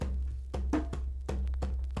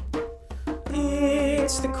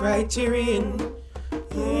It's the criterion.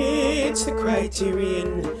 It's the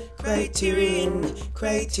criterion. Criterion.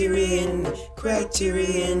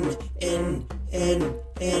 N.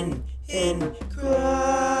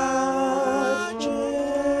 Project.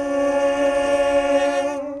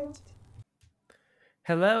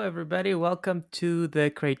 Hello, everybody. Welcome to the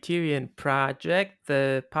Criterion Project,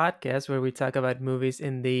 the podcast where we talk about movies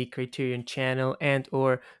in the Criterion channel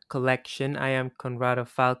and/or collection. I am Conrado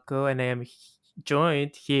Falco, and I am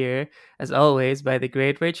joined here, as always, by the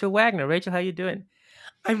great Rachel Wagner. Rachel, how you doing?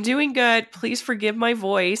 I'm doing good. Please forgive my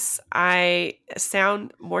voice. I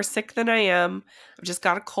sound more sick than I am. I've just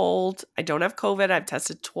got a cold. I don't have COVID. I've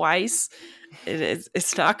tested twice.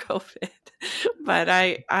 It's not COVID, but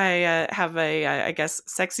I have a I guess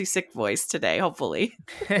sexy sick voice today. Hopefully,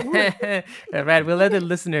 All right, we'll let the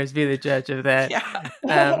listeners be the judge of that.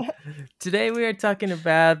 yeah. Today we are talking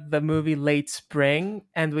about the movie Late Spring,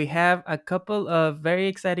 and we have a couple of very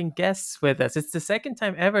exciting guests with us. It's the second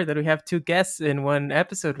time ever that we have two guests in one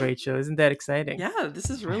episode, Rachel. Isn't that exciting? Yeah, this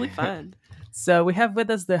is really fun. So we have with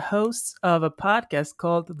us the hosts of a podcast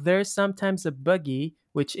called There's Sometimes a Buggy,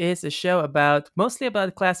 which is a show mostly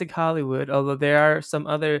about classic Hollywood, although there are some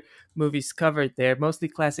other movies covered there, mostly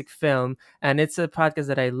classic film. And it's a podcast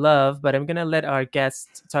that I love, but I'm going to let our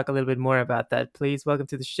guests talk a little bit more about that. Please welcome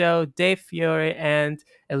to the show, Dave Fiore and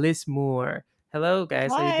Elise Moore. Hello,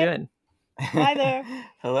 guys. How you Hi. doing? Hi there.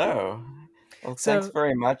 Hello. Well, thanks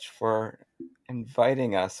very much for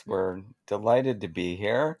inviting us. We're delighted to be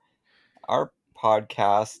here. Our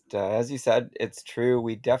podcast, as you said, it's true.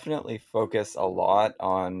 We definitely focus a lot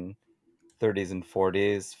on 30s and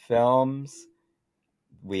 40s films.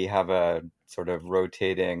 We have a sort of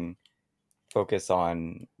rotating focus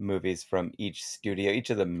on movies from each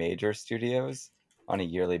of the major studios on a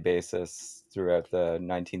yearly basis throughout the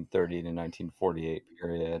 1930 to 1948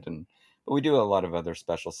 period. But we do a lot of other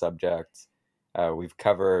special subjects. We've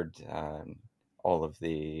covered all of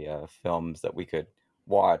the films that we could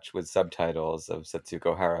watch with subtitles of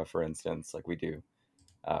Setsuko Hara, for instance. Like we do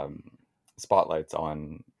spotlights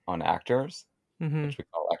on actors, which we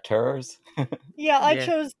call acteurs. Yeah, I Yeah.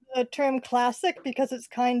 chose the term classic because it's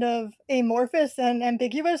kind of amorphous and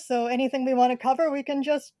ambiguous, so anything we want to cover, we can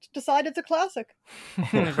just decide it's a classic.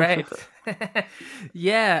 Right.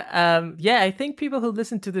 Yeah, I think people who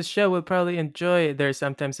listen to this show will probably enjoy There's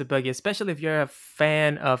Sometimes a Buggy, especially if you're a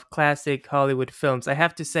fan of classic Hollywood films. I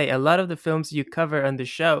have to say, a lot of the films you cover on the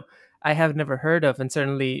show I have never heard of and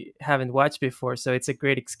certainly haven't watched before, so it's a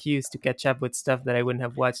great excuse to catch up with stuff that I wouldn't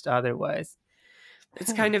have watched otherwise.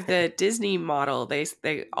 It's kind of the Disney model. They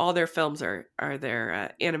all their films are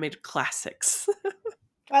their animated classics.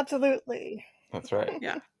 Absolutely. That's right.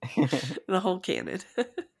 Yeah, the whole canon.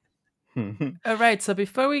 All right, so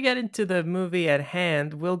before we get into the movie at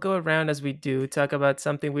hand, we'll go around as we do, talk about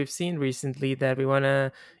something we've seen recently that we want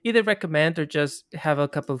to either recommend or just have a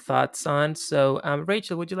couple thoughts on. So,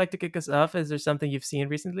 Rachel, would you like to kick us off? Is there something you've seen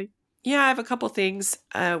recently? Yeah, I have a couple things.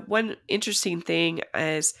 One interesting thing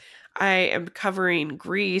is I am covering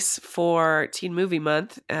Grease for Teen Movie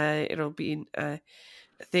Month. It'll be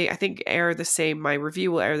they I think air the same. My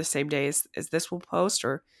review will air the same day as this will post,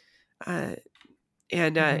 or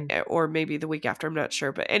or maybe the week after. I'm not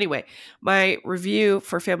sure, but anyway, my review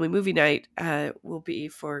for Family Movie Night will be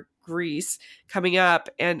for Grease coming up,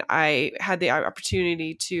 and I had the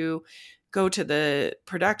opportunity to go to the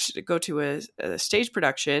production, go to a stage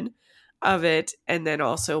production of it, and then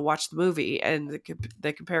also watch the movie. And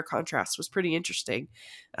the compare contrast was pretty interesting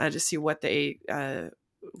to see what they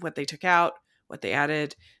took out, what they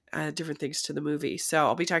added, different things to the movie. So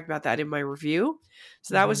I'll be talking about that in my review.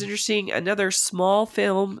 So that was interesting. Another small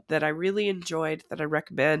film that I really enjoyed that I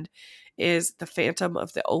recommend is The Phantom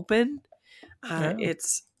of the Open.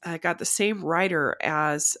 It's got the same writer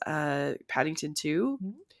as Paddington 2.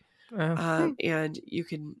 And you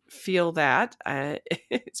can feel that.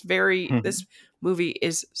 It's this movie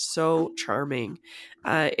is so charming.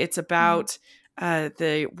 It's about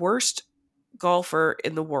the worst golfer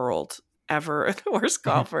in the world ever, the worst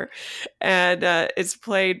golfer. And it's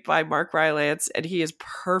played by Mark Rylance, and he is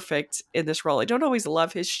perfect in this role. I don't always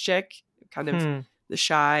love his shtick, kind of the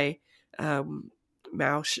shy,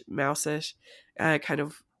 mouse-ish kind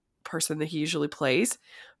of person that he usually plays.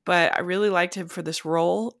 But I really liked him for this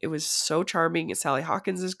role. It was so charming. And Sally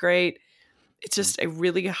Hawkins is great. It's just a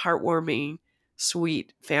really heartwarming,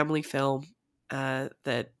 sweet family film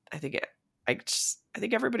that I think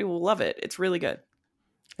everybody will love it. It's really good.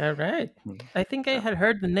 All right. I think I had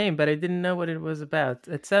heard the name, but I didn't know what it was about.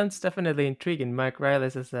 It sounds definitely intriguing. Mark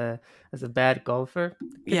Rylance as a bad golfer.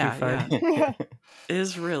 Could be fun. It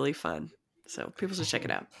is really fun. So people should check it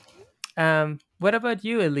out. What about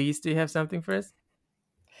you, Elise? Do you have something for us?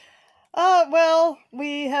 Well,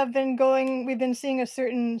 we've been seeing a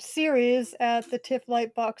certain series at the TIFF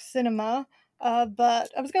Lightbox Cinema,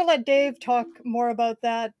 but I was going to let Dave talk more about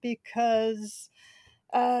that because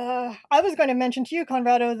I was going to mention to you,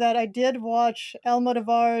 Conrado, that I did watch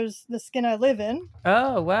Almodovar's The Skin I Live In.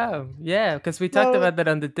 Oh, wow. Yeah, because we talked So, about that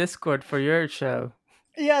on the Discord for your show.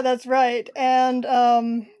 yeah, that's right. And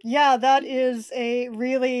yeah, that is a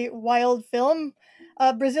really wild film.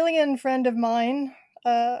 A Brazilian friend of mine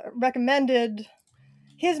recommended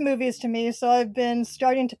his movies to me, so I've been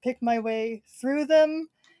starting to pick my way through them.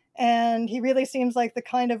 And he really seems like the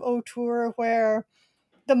kind of auteur where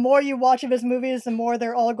the more you watch of his movies, the more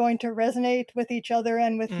they're all going to resonate with each other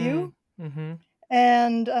and with you. Mm-hmm.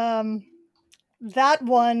 And that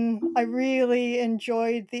one, I really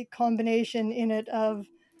enjoyed the combination in it of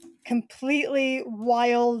completely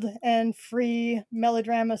wild and free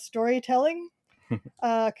melodrama storytelling,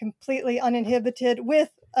 completely uninhibited with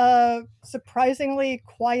a surprisingly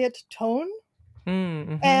quiet tone.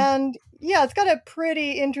 Mm-hmm. And yeah, it's got a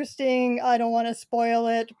pretty interesting, I don't want to spoil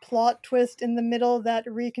it, plot twist in the middle that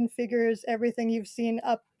reconfigures everything you've seen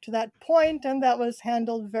up to that point, and that was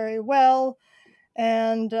handled very well.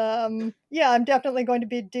 And yeah, I'm definitely going to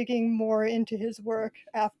be digging more into his work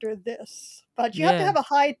after this. But you have to Yeah. have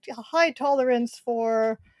a high tolerance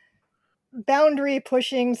for boundary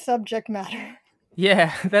pushing subject matter.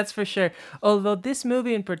 Yeah, that's for sure. Although this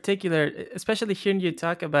movie in particular, especially hearing you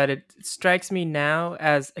talk about it, strikes me now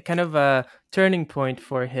as a kind of a turning point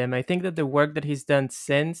for him. I think that the work that he's done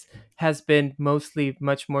since has been mostly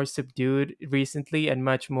much more subdued recently and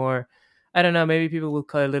much more, I don't know, maybe people will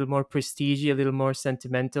call it a little more prestige, a little more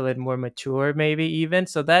sentimental and more mature, maybe even.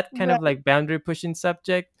 So that kind of Right. like boundary pushing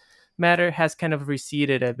subject matter has kind of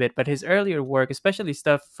receded a bit. But his earlier work, especially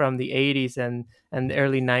stuff from the 80s and the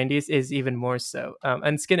early 90s is even more so.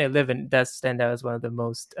 And Skin I Live In does stand out as one of the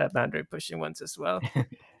most boundary pushing ones as well.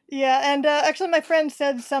 Yeah, and actually, my friend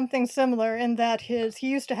said something similar in that he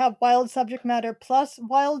used to have wild subject matter plus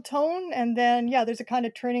wild tone, and then yeah, there's a kind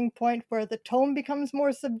of turning point where the tone becomes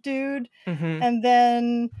more subdued, Mm-hmm. and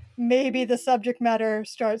then maybe the subject matter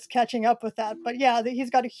starts catching up with that. But yeah, he's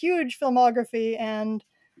got a huge filmography, and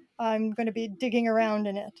I'm going to be digging around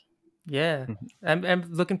in it. Yeah, I'm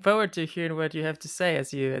looking forward to hearing what you have to say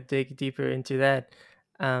as you dig deeper into that.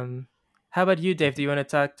 Um, how about you, Dave? Do you want to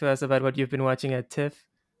talk to us about what you've been watching at TIFF?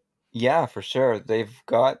 Yeah, for sure. They've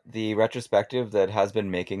got the retrospective that has been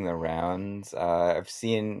making the rounds. I've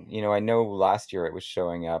seen, I know last year it was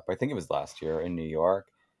showing up. I think it was last year in New York,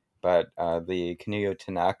 but the Kinuyo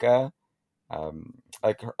Tanaka,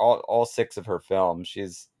 like all six of her films,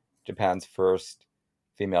 she's Japan's first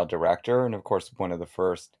female director, and of course one of the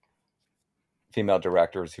first female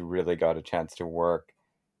directors who really got a chance to work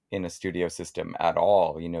in a studio system at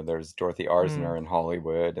all. There's Dorothy Mm. Arzner in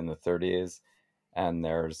Hollywood in the 30s, and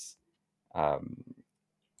there's um,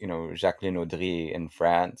 Jacqueline Audry in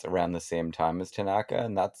France around the same time as Tanaka,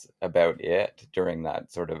 and that's about it during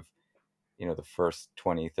that sort of, the first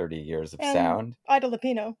 20, 30 years of And sound. Ida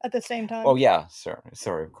Lupino at the same time. Oh yeah,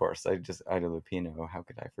 sorry, of course. Ida Lupino, how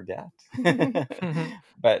could I forget?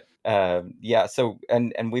 But yeah, so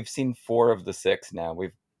and we've seen four of the six now.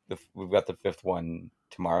 We've got the fifth one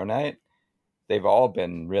tomorrow night. They've all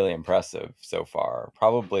been really impressive so far.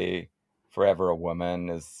 Probably Forever a Woman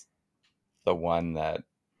is the one that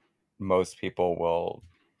most people will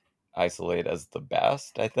isolate as the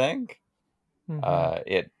best, I think.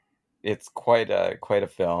 Mm-hmm. It's quite a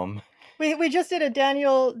film. We just did a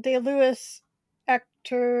Daniel Day Lewis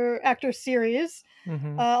actor series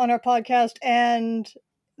Mm-hmm. on our podcast, and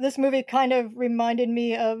this movie kind of reminded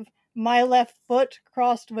me of My Left Foot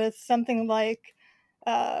crossed with something like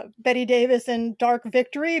Betty Davis in Dark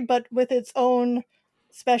Victory, but with its own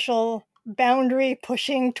special boundary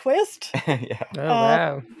pushing twist. Yeah. Oh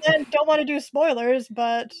wow. And don't want to do spoilers,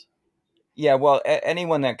 but Yeah, well,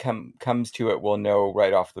 anyone that comes to it will know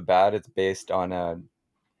right off the bat it's based on a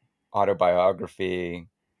autobiography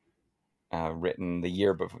written the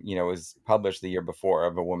year before, was published the year before,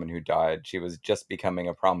 of a woman who died. She was just becoming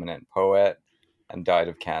a prominent poet and died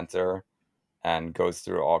of cancer, and goes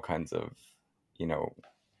through all kinds of, you know,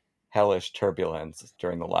 hellish turbulence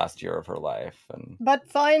during the last year of her life. And but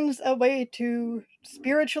finds a way to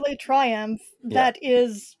spiritually triumph yeah, that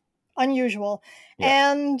is unusual.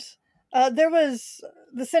 yeah. And there was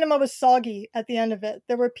the cinema was soggy at the end of it.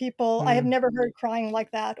 There were people I have Mm. never heard crying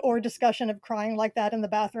like that or discussion of crying like that in the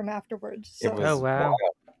bathroom afterwards. It So Oh was wild. wow.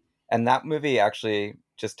 And that movie, actually,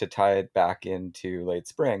 just to tie it back into Late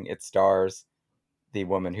Spring, it stars the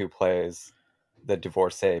woman who plays the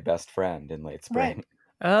divorcee best friend in Late right. Spring.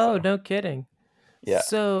 Oh, So no kidding. yeah,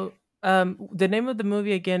 So, the name of the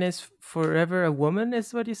movie again is Forever a Woman,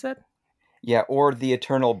 is what you said? yeah, or The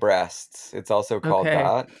Eternal Breasts. It's also called Okay. that.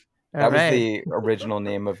 All That was right. the original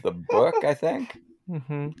name of the book, I think.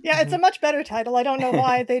 Mm-hmm. Yeah, it's a much better title. I don't know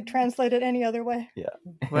why they translate it any other way. Yeah.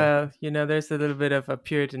 Well, there's a little bit of a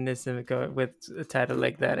puritanism with a title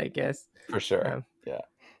like that, I guess. For sure. Um, Yeah.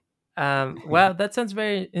 wow, that sounds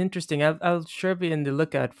very interesting. I'll sure be in the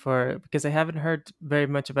lookout for, because I haven't heard very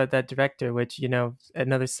much about that director, which,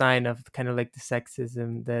 another sign of kind of like the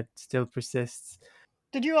sexism that still persists.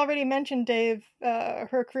 Did you already mention, Dave,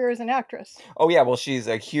 her career as an actress? Oh yeah, well she's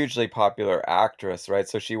a hugely popular actress, right?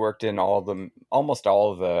 So she worked in almost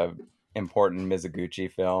all of the important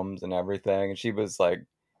Mizoguchi films and everything. And she was like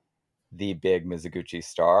the big Mizoguchi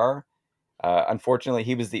star. Unfortunately,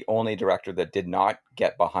 he was the only director that did not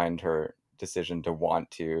get behind her decision to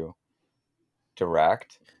want to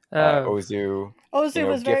direct. Oh, Ozu, Ozu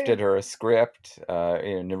was gifted very. her a script.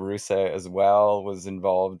 Narusa as well was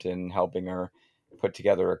involved in helping her put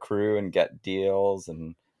together a crew and get deals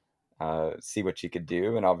and see what she could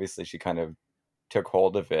do. And obviously, she kind of took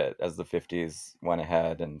hold of it as the 50s went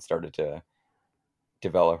ahead and started to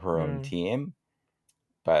develop her own mm. team.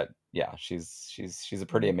 But yeah, she's a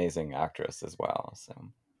pretty amazing actress as well.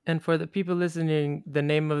 So And for the people listening, the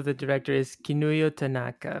name of the director is Kinuyo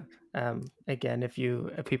Tanaka. Again, if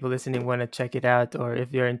people listening want to check it out, or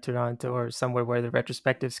if you're in Toronto or somewhere where the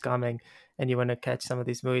retrospective's coming and you want to catch some of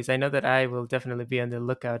these movies, I know that I will definitely be on the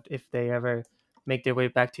lookout if they ever make their way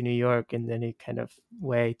back to New York in any kind of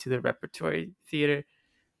way to the repertory theater.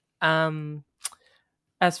 Um,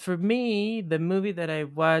 as for me, the movie that I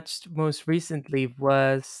watched most recently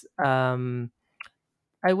was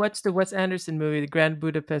I watched the Wes Anderson movie, The Grand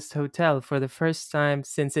Budapest Hotel, for the first time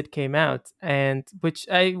since it came out, and which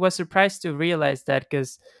I was surprised to realize that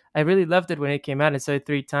because I really loved it when it came out. I saw it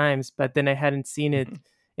 3 times, but then I hadn't seen it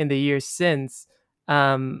in the years since.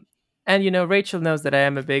 Um, and Rachel knows that I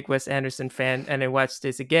am a big Wes Anderson fan, and I watched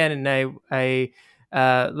this again, and I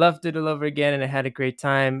loved it all over again, and I had a great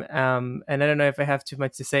time. And I don't know if I have too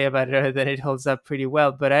much to say about it other than it holds up pretty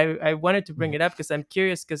well. But I wanted to bring it up because I'm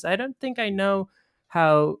curious, because I don't think I know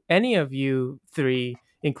how any of you three,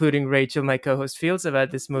 including Rachel, my co-host, feels about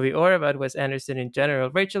this movie or about Wes Anderson in general.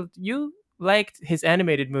 Rachel, you liked his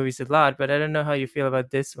animated movies a lot, but I don't know how you feel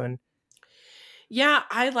about this one. Yeah,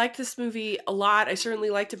 I liked this movie a lot. I certainly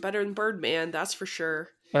liked it better than Birdman, that's for sure.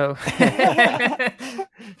 Oh,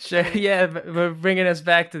 sure. Yeah, but we're bringing us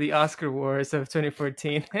back to the Oscar wars of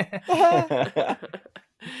 2014. Yeah,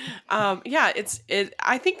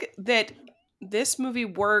 I think that this movie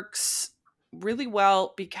works really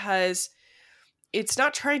well because it's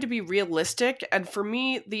not trying to be realistic. And for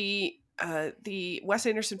me, the Wes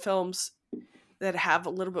Anderson films that have a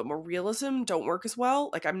little bit more realism don't work as well.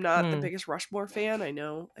 Like, I'm not the biggest Rushmore fan. I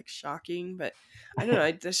know, like, shocking, but I don't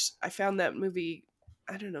know. I found that movie,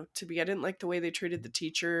 I don't know, I didn't like the way they treated the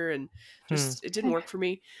teacher, and just it didn't work for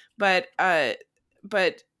me. But I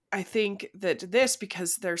think that this,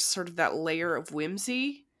 because there's sort of that layer of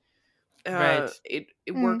whimsy, Right. it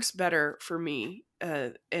works better for me,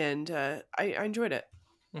 and I enjoyed it.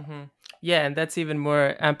 Mm-hmm. Yeah, and that's even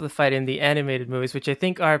more amplified in the animated movies, which I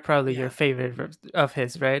think are probably your Yeah. favorite of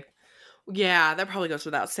his, right? Yeah, that probably goes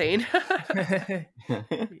without saying.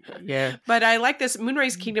 Yeah. But I like this.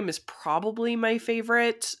 Moonrise Kingdom is probably my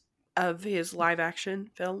favorite of his live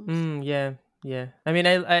action films. Yeah, yeah. I mean,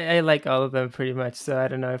 I like all of them pretty much, so I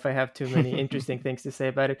don't know if I have too many interesting things to say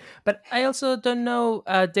about it. But I also don't know,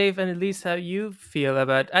 Dave and Elise, how you feel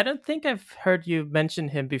about. I don't think I've heard you mention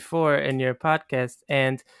him before in your podcast,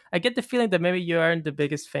 and I get the feeling that maybe you aren't the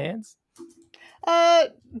biggest fans.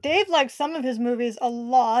 Dave likes some of his movies a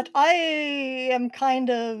lot. I am kind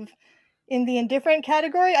of in the indifferent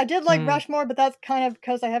category. I did like Rushmore, but that's kind of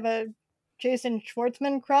because I have a Jason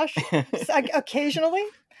Schwartzman crush occasionally.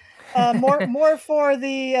 More for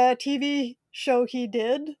the TV show he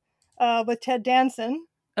did with Ted Danson.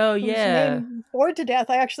 Oh Whose yeah. name Bored to Death.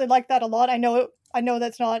 I actually like that a lot. I know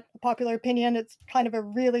that's not a popular opinion. It's kind of a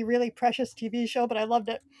really, really precious TV show, but I loved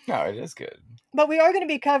it. No, it is good. But we are going to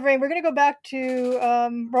be we're going to go back to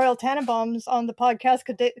Royal Tenenbaums on the podcast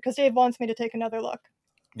because Dave wants me to take another look.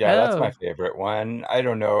 Yeah, that's my favorite one. I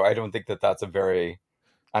don't know. I don't think that that's a very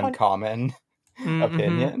uncommon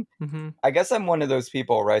opinion. Mm-hmm. I guess I'm one of those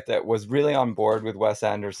people, right, that was really on board with Wes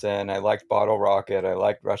Anderson. I liked Bottle Rocket. I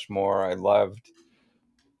liked Rushmore. I loved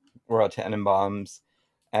Royal Tenenbaums.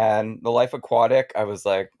 And The Life Aquatic, I was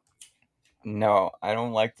like, no, I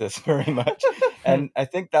don't like this very much. And I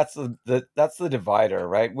think that's the divider,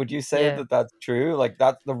 right? Would you say that that's true? Like,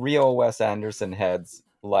 that's the real Wes Anderson heads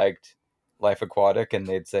liked Life Aquatic, and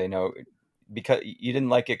they'd say no, because you didn't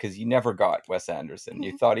like it because you never got Wes Anderson.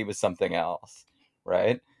 You thought he was something else,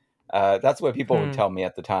 right? That's what people would Hmm. tell me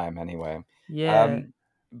at the time, anyway. Yeah.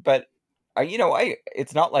 But I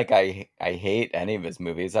it's not like I hate any of his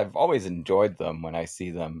movies. I've always enjoyed them when I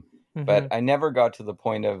see them, but Mm-hmm. I never got to the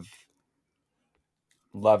point of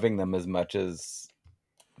loving them as much as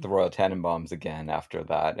the Royal Tenenbaums again after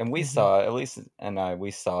that. And we Mm-hmm. saw, Elise and I,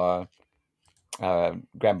 we saw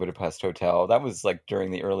Grand Budapest Hotel. That was like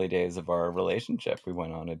during the early days of our relationship. We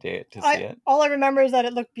went on a date to see I it. all I remember is that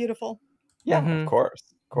it looked beautiful. Yeah, of Mm-hmm. course,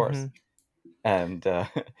 of course. Mm-hmm. And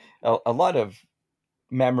a lot of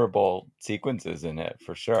memorable sequences in it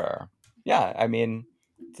for sure. Yeah, I mean,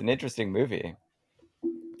 it's an interesting movie.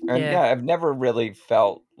 And Yeah. yeah, I've never really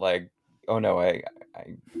felt like, oh no,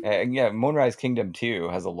 yeah, Moonrise Kingdom 2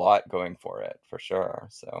 has a lot going for it for sure.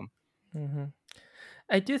 So, Mm-hmm.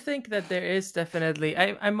 I do think that there is definitely.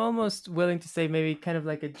 I'm almost willing to say maybe kind of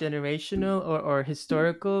like a generational or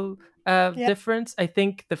historical Yeah. difference. I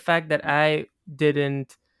think the fact that I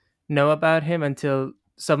didn't know about him until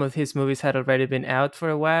some of his movies had already been out for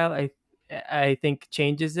a while, I think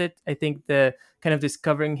changes it. I think the kind of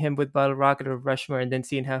discovering him with Bottle Rocket or Rushmore and then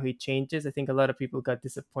seeing how he changes. I think a lot of people got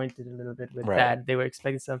disappointed a little bit with right, that. They were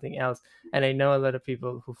expecting something else, and I know a lot of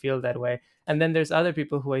people who feel that way. And then there's other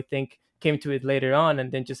people who I think came to it later on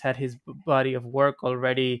and then just had his body of work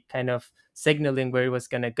already kind of signaling where he was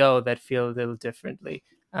going to go that feel a little differently.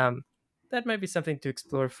 That might be something to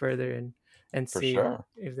explore further and for see sure.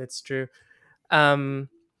 if that's true. um,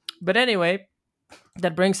 but anyway,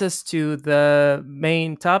 that brings us to the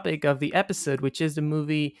main topic of the episode, which is the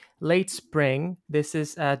movie Late Spring. This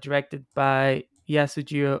is directed by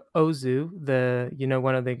Yasujiro Ozu, the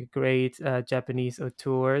one of the great Japanese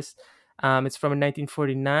auteurs. It's from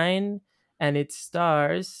 1949, and it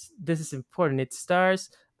stars. This is important. It stars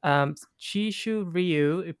Chishu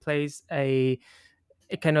Ryu. It plays a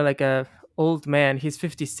kind of like a old man. He's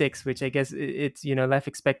 56, which I guess it's life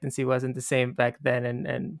expectancy wasn't the same back then,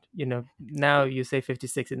 and now you say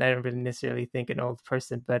 56 and I don't really necessarily think an old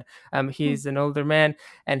person, but Hmm. he's an older man,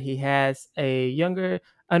 and he has a younger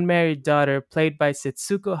unmarried daughter played by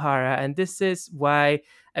Setsuko Hara. And this is why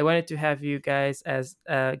I wanted to have you guys as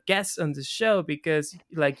guests on the show, because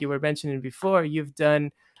like you were mentioning before, you've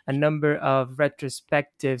done a number of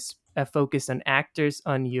retrospectives focused on actors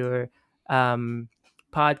on your um,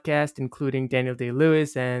 podcast, including Daniel Day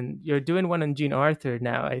Lewis, and you're doing one on Gene Arthur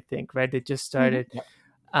now, I think, right? They just Mhm. started.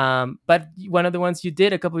 But one of the ones you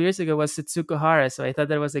did a couple years ago was Setsuko Hara, so I thought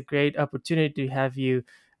that was a great opportunity to have you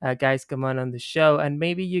guys come on the show, and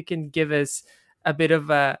maybe you can give us a bit of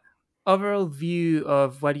a overall view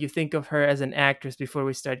of what you think of her as an actress before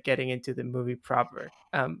we start getting into the movie proper.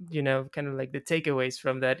 Kind of like the takeaways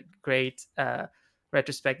from that great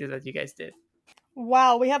retrospective that you guys did.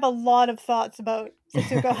 Wow, we have a lot of thoughts about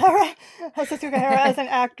Setsuko Hara, Setsuko Hara as an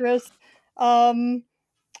actress. Um,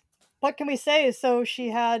 what can we say? So she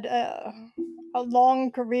had a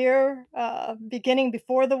long career, beginning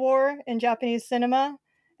before the war in Japanese cinema,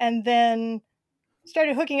 and then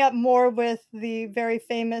started hooking up more with the very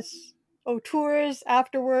famous auteurs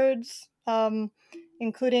afterwards,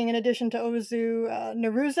 including, in addition to Ozu,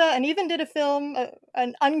 Neruda, and even did a film,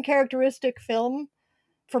 an uncharacteristic film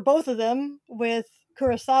for both of them with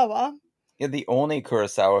Kurosawa. Yeah, the only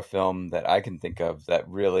Kurosawa film that I can think of that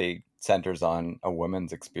really centers on a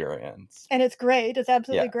woman's experience. And it's great. It's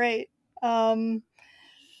absolutely Yeah. great. Um,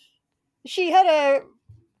 she had a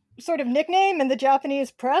sort of nickname in the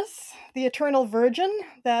Japanese press, the Eternal Virgin,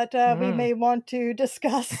 that we Mm. may want to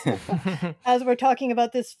discuss as we're talking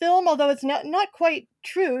about this film, although it's not quite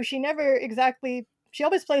true. She never exactly. She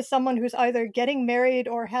always plays someone who's either getting married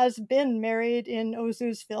or has been married in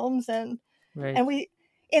Ozu's films, and Right. we,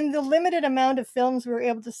 in the limited amount of films we were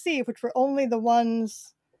able to see, which were only the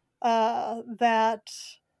ones that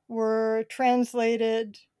were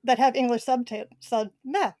translated that have English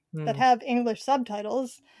that Mm. have English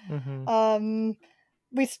subtitles, Mm-hmm. um,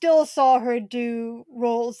 we still saw her do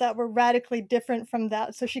roles that were radically different from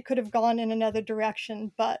that. So she could have gone in another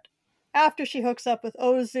direction. But after she hooks up with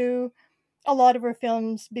Ozu, a lot of her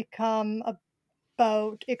films become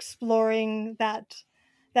about exploring that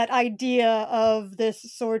idea of this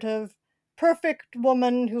sort of perfect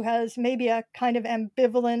woman who has maybe a kind of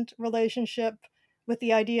ambivalent relationship with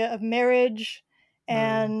the idea of marriage, Mm.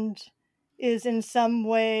 and is in some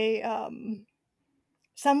way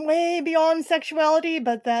beyond sexuality,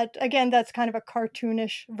 but that again, that's kind of a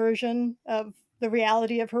cartoonish version of the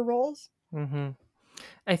reality of her roles. Mm-hmm.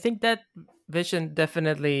 I think that vision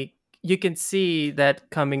definitely you can see that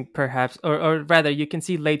coming perhaps, or rather you can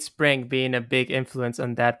see late spring being a big influence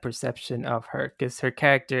on that perception of her, because her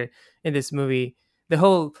character in this movie, the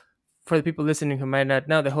whole, for the people listening who might not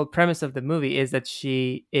know, the whole premise of the movie is that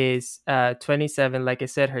she is 27, like I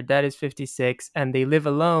said, her dad is 56, and they live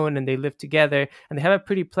alone and they live together and they have a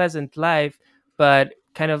pretty pleasant life, but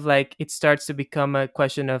kind of like it starts to become a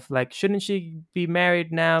question of like, shouldn't she be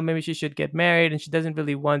married now, maybe she should get married, and she doesn't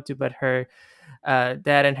really want to, but her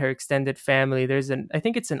dad and her extended family, there's an, I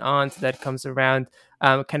think it's an aunt that comes around,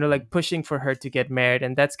 kind of like pushing for her to get married,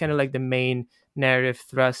 and that's kind of like the main narrative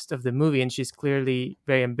thrust of the movie, and she's clearly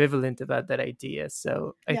very ambivalent about that idea,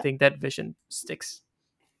 so I Yeah. think that vision sticks.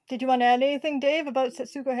 Did you want to add anything, Dave, about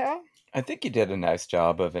Setsuko Hara? I think you did a nice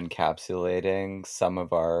job of encapsulating some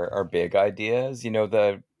of our big ideas. You know,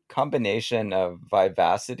 the combination of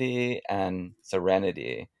vivacity and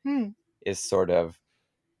serenity Hmm. is sort of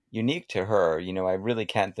unique to her. You know, I really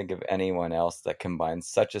can't think of anyone else that combines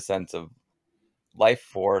such a sense of life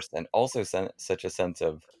force and also such a sense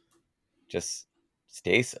of just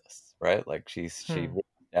stasis, right? Like she Hmm. really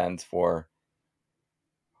stands for,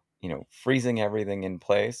 you know, freezing everything in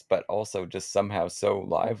place, but also just somehow so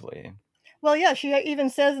lively. Well, yeah, she even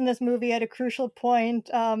says in this movie at a crucial point,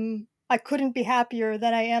 I couldn't be happier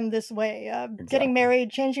than I am this way. Getting Exactly.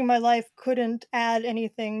 married, changing my life couldn't add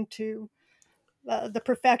anything to the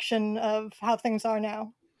perfection of how things are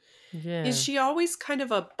now. Is Yeah. she always kind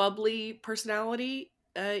of a bubbly personality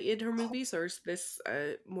in her movies, or is this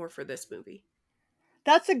more for this movie?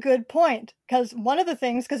 That's a good point, because one of the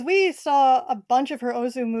things, because we saw a bunch of her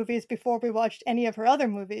Ozu movies before we watched any of her other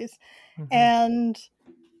movies, Hmm. and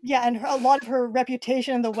yeah, and a lot of her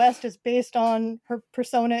reputation in the West is based on her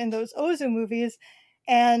persona in those Ozu movies,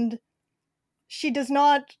 and she does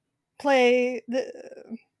not play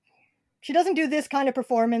the she doesn't do this kind of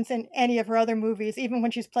performance in any of her other movies, even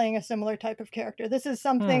when she's playing a similar type of character. This is Hmm.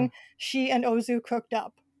 something she and Ozu cooked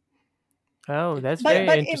up. Oh, that's But very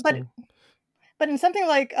Interesting. interesting. but in something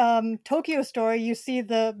like Tokyo Story, you see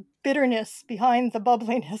the bitterness behind the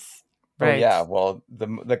bubbliness. Oh yeah, Right. well,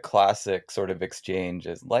 the classic sort of exchange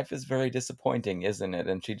is life is very disappointing, isn't it?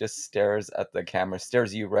 And she just stares at the camera,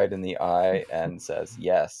 stares you right in the eye, and says,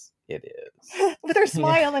 "Yes, it is." With her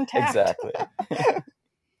Yeah. smile intact. Exactly.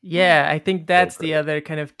 Yeah, I think So that's the great. other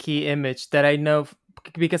kind of key image that I know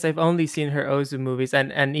because I've only seen her Ozu movies,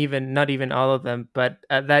 and even not even all of them, but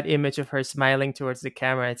that image of her smiling towards the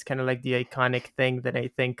camera, it's kind of like the iconic thing that I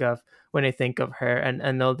think of when I think of her,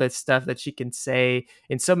 and all that stuff that she can say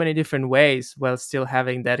in so many different ways while still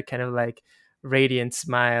having that kind of like radiant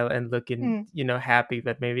smile and looking, Mm. happy,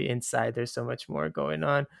 but maybe inside there's so much more going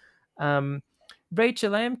on. Um,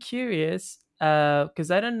 Rachel, I am curious because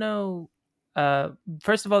I don't know. Uh,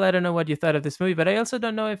 First of all, I don't know what you thought of this movie, but I also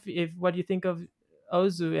don't know if what you think of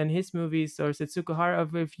Ozu and his movies or Setsuko Hara,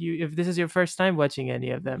 if this is your first time watching any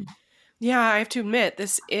of them. Yeah, I have to admit,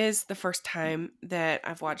 this is the first time that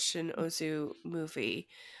I've watched an Ozu movie.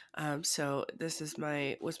 So this is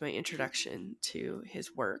my introduction to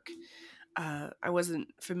his work. I wasn't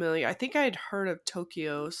familiar. I think I had heard of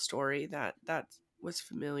Tokyo Story, that was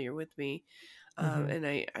familiar with me, Mm-hmm. and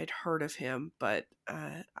I'd heard of him, but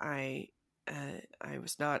I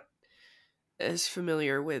was not as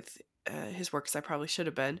familiar with his work as I probably should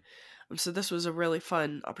have been. So this was a really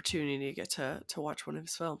fun opportunity to get to watch one of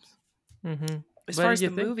his films. Mm-hmm. As What far did as you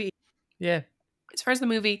the think? movie, Yeah. as far as the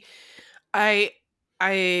movie, I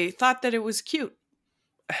I thought that it was cute.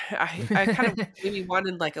 I kind of maybe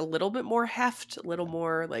wanted like a little bit more heft, a little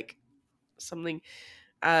more like something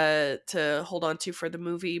to hold on to for the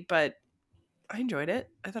movie, but I enjoyed it.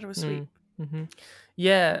 I thought it was sweet. Mm-hmm.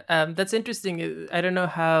 Yeah, that's interesting. I don't know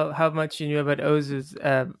how much you knew about Ozu's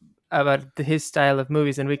about his style of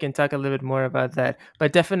movies, and we can talk a little bit more about that.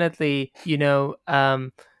 But definitely,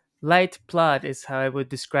 light plot is how I would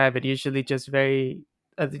describe it. Usually, just very,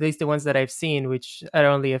 at least the ones that I've seen, which are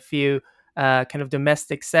only a few, kind of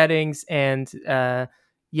domestic settings, and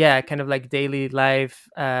yeah, kind of like daily life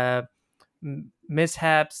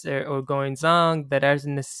mishaps or goings on that aren't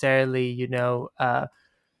necessarily,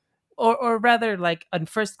 or rather like on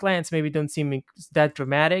first glance maybe don't seem that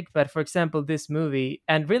dramatic, but for example this movie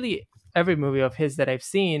and really every movie of his that I've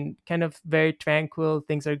seen, kind of very tranquil,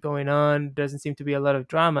 things are going on, doesn't seem to be a lot of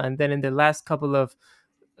drama, and then in the last couple of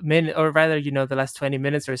minutes, or rather the last 20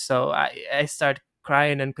 minutes or so, I start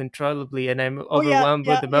crying uncontrollably and I'm Oh yeah, overwhelmed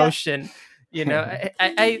yeah, with yeah. emotion.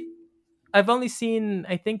 I've only seen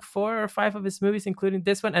I think 4 or 5 of his movies, including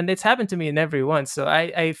this one, and it's happened to me in every one. So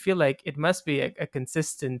I feel like it must be a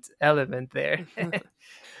consistent element there.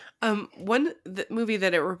 Movie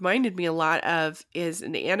that it reminded me a lot of is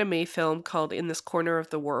an anime film called In This Corner of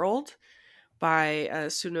the World by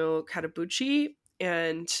Suno Katabuchi.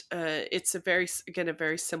 And it's a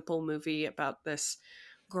very simple movie about this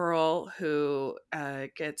girl who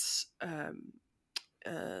gets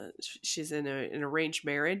she's in an arranged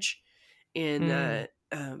marriage in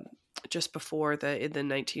um, just before in the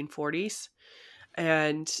 1940s,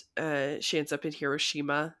 and she ends up in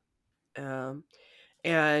Hiroshima. Um,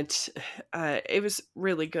 and it was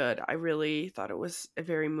really good. I really thought it was a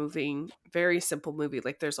very moving, very simple movie.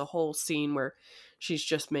 Like there's a whole scene where she's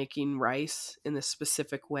just making rice in this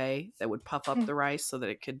specific way that would puff up the rice so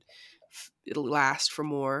that it'll last for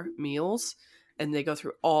more meals. And they go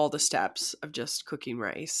through all the steps of just cooking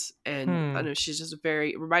rice. And I know she's just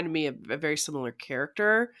it reminded me of a very similar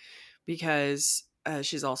character because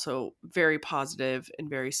she's also very positive and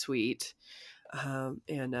very sweet.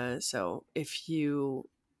 So if you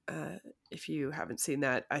haven't seen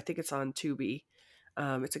that, I think it's on Tubi.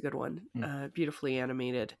 It's a good one, beautifully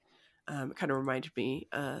animated. It kind of reminded me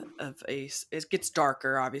of it gets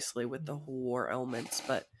darker obviously with the whole war elements,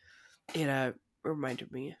 but it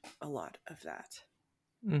reminded me a lot of that.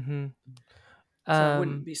 Mm-hmm. So I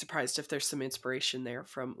wouldn't be surprised if there's some inspiration there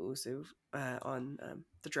from Uzu on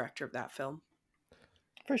the director of that film.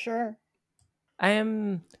 For sure. I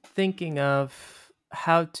am thinking of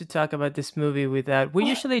how to talk about this movie without. We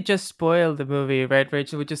usually just spoil the movie, right,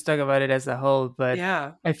 Rachel? We just talk about it as a whole, but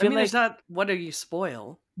Yeah, I feel like there's not. What do you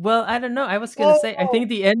spoil? Well, I don't know. I was gonna say, I think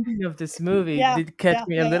the ending of this movie Yeah, did catch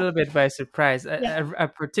me a yeah. little bit by surprise. Yeah. A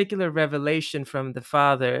particular revelation from the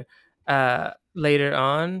father later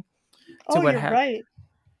on to Oh, what you're happened. right.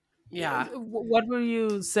 Yeah. What will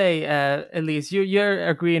you say, Elise? You're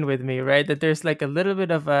agreeing with me, right? That there's like a little bit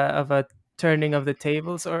of a turning of the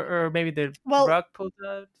tables, or maybe the rug pulled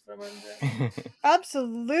out from under.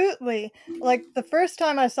 Absolutely. Like the first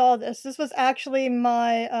time I saw this was actually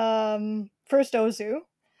my first Ozu,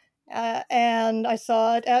 and I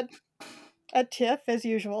saw it at TIFF as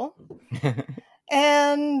usual.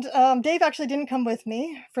 And Dave actually didn't come with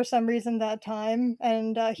me for some reason that time,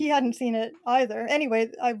 and he hadn't seen it either. Anyway,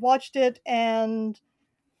 I watched it, and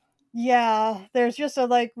yeah, there's just a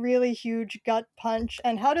like really huge gut punch.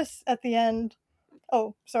 And how does at the end?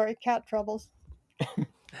 Oh, sorry, cat troubles.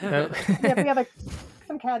 No. we have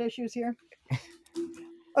some cat issues here.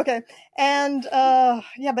 Okay, and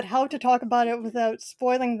yeah, but how to talk about it without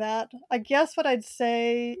spoiling that? I guess what I'd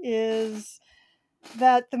say is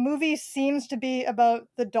that the movie seems to be about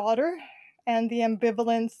the daughter and the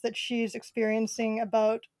ambivalence that she's experiencing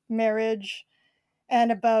about marriage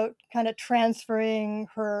and about kind of transferring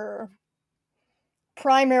her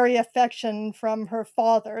primary affection from her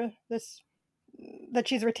father, this that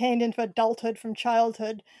she's retained into adulthood from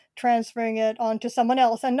childhood, transferring it onto someone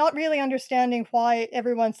else, and not really understanding why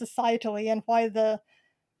everyone societally and why the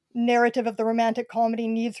narrative of the romantic comedy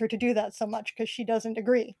needs her to do that so much, because she doesn't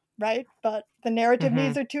agree, right? But the narrative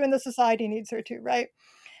needs her to, and the society needs her to, right?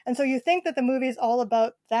 And so you think that the movie is all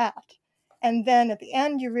about that. And then at the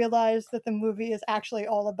end, you realize that the movie is actually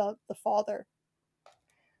all about the father.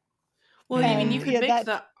 Well, I mean, you could make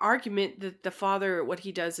the argument that the father, what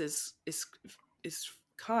he does is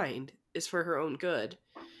kind, is for her own good,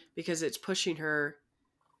 because it's pushing her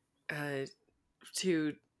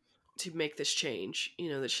to make this change. You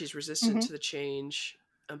know, that she's resistant to the change,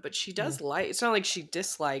 but she does like. It's not like she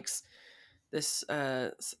dislikes this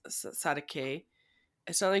Sadake.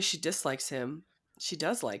 It's not like she dislikes him. She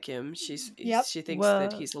does like him. She thinks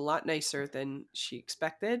that he's a lot nicer than she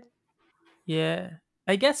expected. Yeah,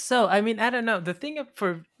 I guess so. I mean, I don't know. The thing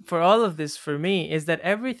for all of this for me is that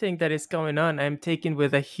everything that is going on, I'm taking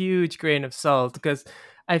with a huge grain of salt, because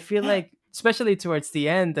I feel like, especially towards the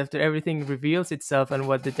end, after everything reveals itself and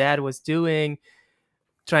what the dad was doing,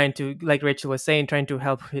 trying to, like Rachel was saying, trying to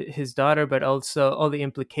help his daughter, but also all the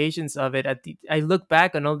implications of it. I look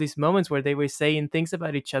back on all these moments where they were saying things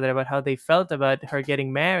about each other, about how they felt about her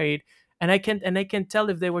getting married, and I can tell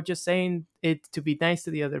if they were just saying it to be nice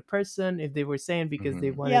to the other person, if they were saying because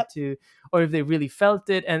they wanted to, or if they really felt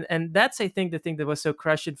it. And that's, I think, the thing that was so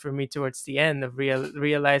crushing for me towards the end of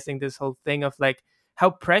realizing this whole thing of like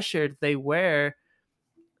how pressured they were,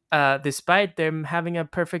 despite them having a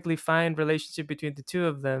perfectly fine relationship between the two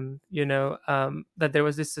of them, that there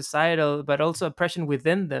was this societal but also oppression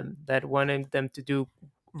within them that wanted them to do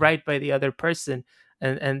right by the other person,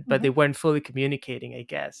 and but they weren't fully communicating, I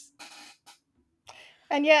guess.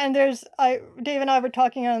 And yeah, and Dave and I were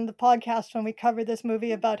talking on the podcast when we covered this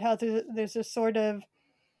movie about how there's this sort of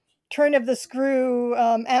turn of the screw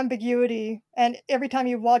ambiguity, and every time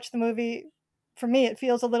you watch the movie for me, it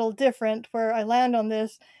feels a little different where I land on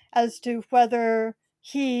this as to whether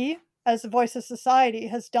he, as the voice of society,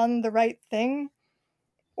 has done the right thing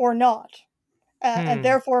or not, and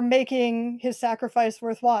therefore making his sacrifice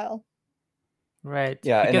worthwhile. Right.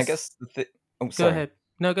 Yeah, and I Because guess oh, go sorry. ahead.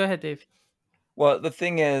 No, go ahead, Dave. Well, the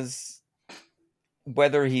thing is,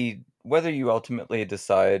 whether you ultimately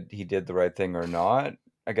decide he did the right thing or not,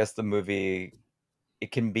 I guess the movie,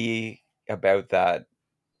 it can be about that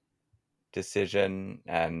decision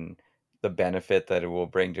and the benefit that it will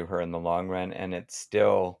bring to her in the long run, and it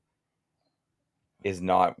still is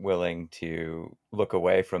not willing to look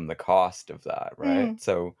away from the cost of that, right?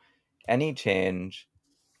 So any change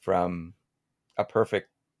from a perfect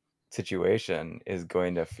situation is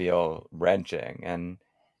going to feel wrenching. And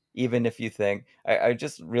even if you think, I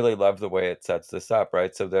just really love the way it sets this up,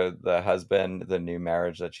 right? So the husband, the new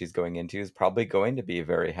marriage that she's going into, is probably going to be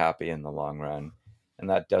very happy in the long run. And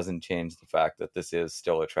that doesn't change the fact that this is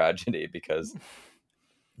still a tragedy, because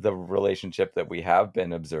the relationship that we have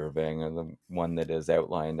been observing, and the one that is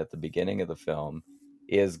outlined at the beginning of the film,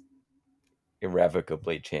 is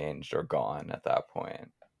irrevocably changed or gone at that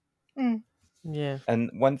point. Yeah. And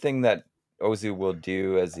one thing that Ozu will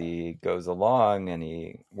do as he goes along, and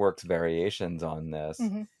he works variations on this,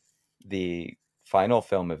 the final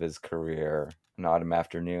film of his career, An Autumn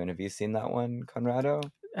Afternoon. Have you seen that one, Conrado?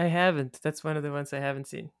 I haven't. That's one of the ones I haven't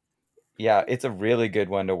seen. Yeah, it's a really good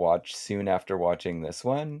one to watch soon after watching this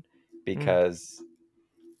one, because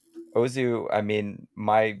Ozu, I mean,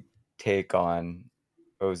 my take on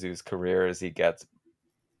Ozu's career is he gets,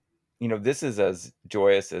 this is as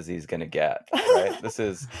joyous as he's going to get,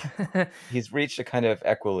 right? He's reached a kind of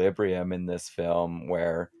equilibrium in this film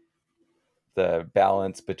where the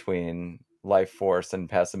balance between life force and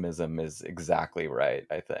pessimism is exactly right,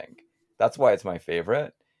 I think. That's why it's my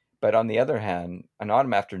favorite. But on the other hand, An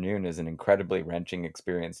Autumn Afternoon is an incredibly wrenching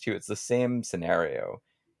experience too. It's the same scenario.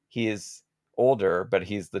 He's older, but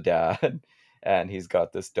he's the dad, and he's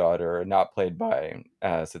got this daughter, not played by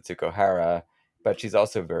Setsuko Hara, but she's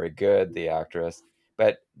also very good, the actress.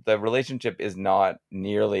 But the relationship is not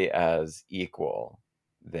nearly as equal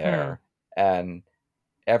there. And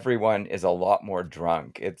everyone is a lot more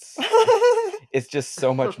drunk. It's just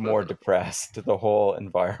so much more depressed, the whole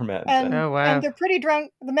environment. Oh, wow. And they're pretty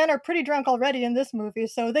drunk. The men are pretty drunk already in this movie,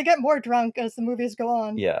 so they get more drunk as the movies go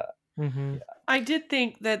on. Yeah. I did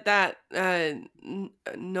think that the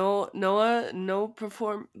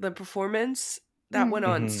performance that went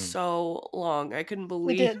on so long. I couldn't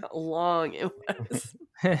believe how long it was.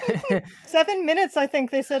 7 minutes, I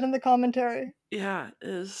think they said in the commentary. Yeah, it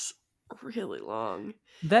was really long.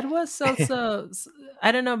 That was also,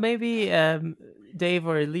 I don't know, maybe Dave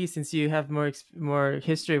or Elise, since you have more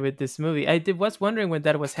history with this movie, was wondering when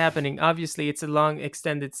that was happening. Obviously, it's a long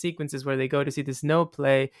extended sequences where they go to see the snow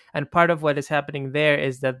play, and part of what is happening there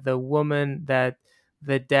is that the woman that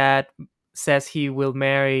the dad says he will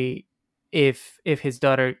marry if his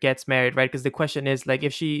daughter gets married, right? Because the question is like,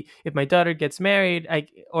 if my daughter gets married,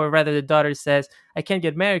 or rather the daughter says, I can't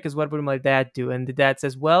get married because what would my dad do? And the dad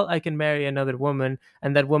says, well, I can marry another woman,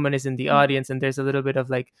 and that woman is in the audience, and there's a little bit of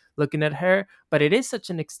like looking at her, but it is such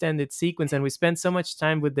an extended sequence, and we spend so much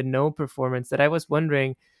time with the no performance that I was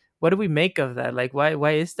wondering, what do we make of that? Like,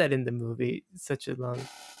 why is that in the movie such a long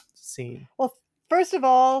scene? Well, first of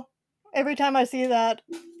all, every time I see that,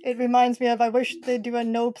 it reminds me of, I wish they'd do a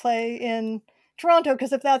no play in Toronto,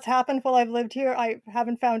 because if that's happened while I've lived here, I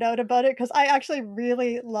haven't found out about it, because I actually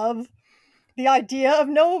really love the idea of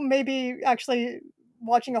no. Maybe actually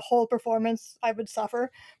watching a whole performance, I would suffer,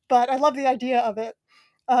 but I love the idea of it.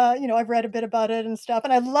 I've read a bit about it and stuff,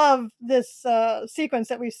 and I love this sequence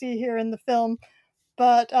that we see here in the film.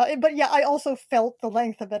 But yeah, I also felt the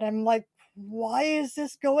length of it. I'm like, why is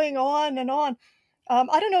this going on and on?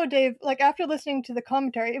 I don't know, Dave. Like, after listening to the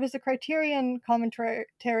commentary, it was the Criterion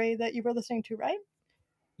commentary that you were listening to, right?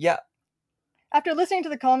 Yeah. After listening to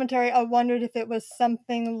the commentary, I wondered if it was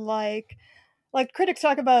something like critics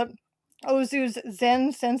talk about Ozu's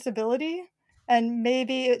Zen sensibility, and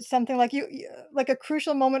maybe it's something like like a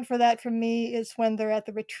crucial moment for that for me is when they're at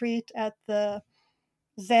the retreat at the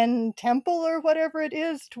Zen temple or whatever it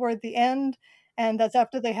is toward the end, and that's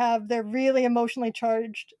after they have their really emotionally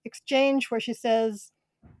charged exchange where she says,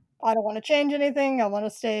 I don't want to change anything, I want to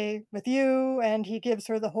stay with you, and he gives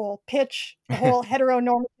her the whole pitch, the whole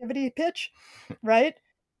heteronormativity pitch, right?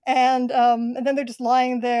 And then they're just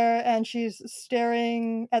lying there, and she's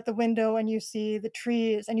staring at the window, and you see the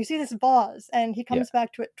trees, and you see this vase, and he comes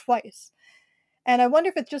back to it twice. And I wonder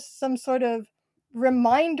if it's just some sort of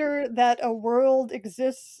reminder that a world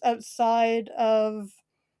exists outside of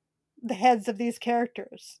the heads of these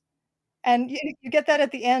characters. And you get that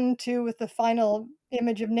at the end too with the final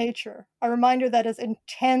image of nature, a reminder that as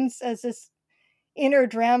intense as this inner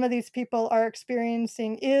drama these people are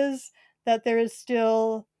experiencing is, that there is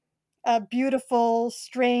still a beautiful,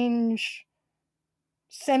 strange,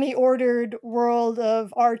 semi-ordered world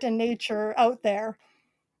of art and nature out there,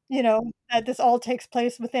 that this all takes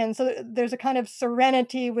place within. So there's a kind of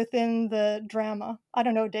serenity within the drama. I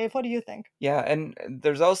don't know, Dave, what do you think? Yeah, and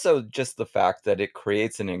there's also just the fact that it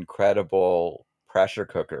creates an incredible pressure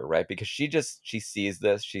cooker, right? Because she sees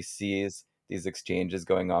this, she sees these exchanges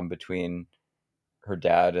going on between her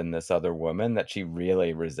dad and this other woman that she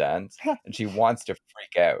really resents, and she wants to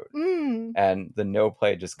freak out. Mm. And the no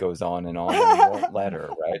play just goes on and won't let her,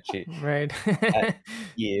 right? She Right. can't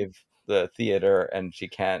leave the theater, and she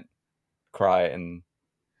can't cry and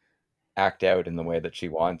act out in the way that she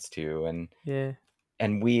wants to. Yeah.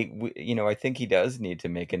 And we I think he does need to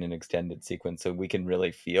make it an extended sequence so we can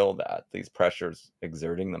really feel that these pressures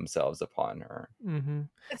exerting themselves upon her. Mm-hmm.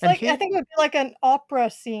 It's And like, I here, think it would be like an opera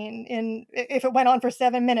scene if it went on for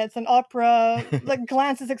 7 minutes, an opera, like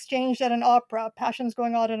glances exchanged at an opera, passions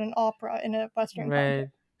going on in an opera in a Western right.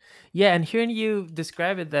 context. Yeah, and hearing you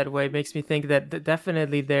describe it that way makes me think that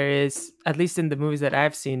definitely there is, at least in the movies that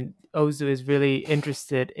I've seen, Ozu is really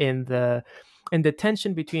interested in the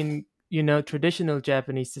tension between traditional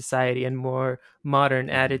Japanese society and more modern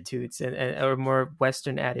attitudes and or more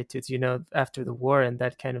Western attitudes, after the war and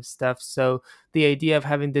that kind of stuff. So the idea of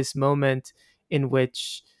having this moment in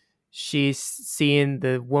which she's seeing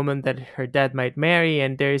the woman that her dad might marry,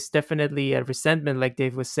 and there's definitely a resentment, like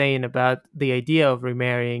Dave was saying, about the idea of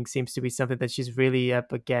remarrying seems to be something that she's really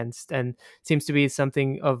up against, and seems to be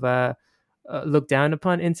something of a looked down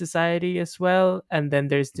upon in society as well. And then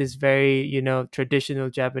there's this very traditional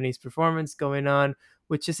Japanese performance going on,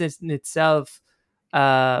 which is in itself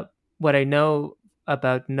uh what I know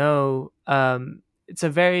about No. It's a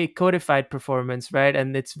very codified performance, right?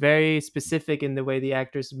 And it's very specific in the way the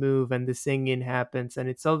actors move and the singing happens, and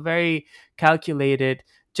it's all very calculated,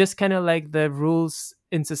 just kind of like the rules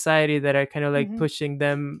in society that are kind of like Mhm. pushing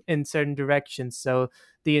them in certain directions. So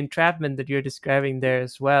the entrapment that you're describing there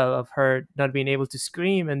as well, of her not being able to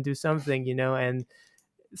scream and do something, and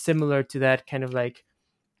similar to that kind of like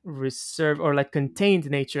reserved or like contained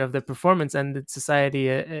nature of the performance and the society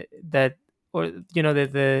that, or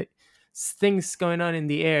the things going on in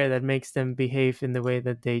the air that makes them behave in the way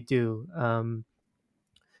that they do.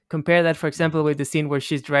 Compare that, for example, with the scene where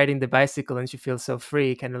she's riding the bicycle and she feels so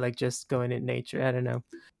free, kind of like just going in nature. I don't know.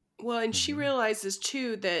 Well, and she realizes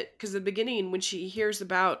too that, because at the beginning, when she hears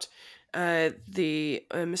about the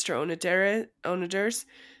Mr. Onoders,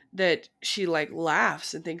 that she like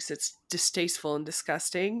laughs and thinks it's distasteful and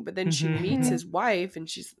disgusting. But then she meets Mhm. his wife, and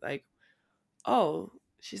she's like, "Oh,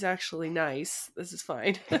 she's actually nice. This is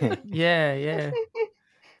fine." Yeah, yeah.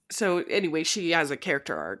 So anyway, she has a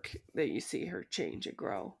character arc that you see her change and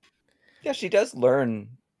grow. Yeah, she does learn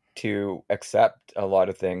to accept a lot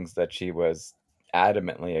of things that she was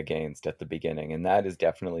adamantly against at the beginning, and that is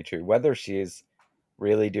definitely true. Whether she's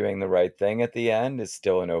really doing the right thing at the end is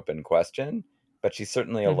still an open question, but she's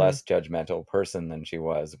certainly a Hmm. less judgmental person than she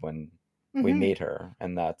was when we Mhm. meet her,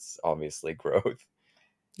 and that's obviously growth.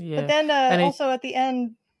 But Yeah. then And I also at the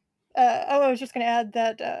end, I was just going to add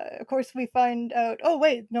that, of course, we find out. Oh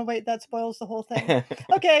wait, no, wait, that spoils the whole thing.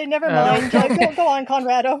 Okay, never uh, No, mind. Go on,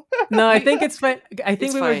 Conrado. no, I we, think it's fine. I think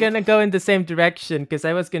it's we were fine. gonna go in the same direction, because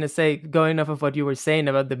I was gonna say, going off of what you were saying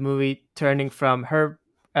about the movie turning from her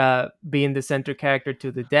being the center character to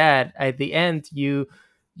the dad at the end, you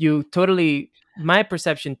totally, my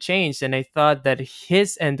perception changed, and I thought that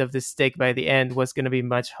his end of the stick by the end was gonna be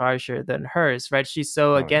much harsher than hers. Right? She's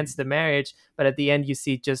so Oh, against the marriage, but at the end you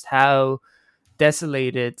see just how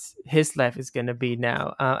desolated his life is going to be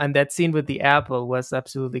now. And that scene with the apple was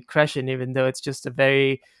absolutely crushing, even though it's just a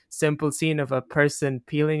very simple scene of a person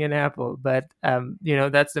peeling an apple. But,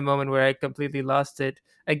 that's the moment where I completely lost it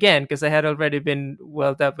again, because I had already been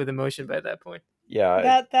welled up with emotion by that point.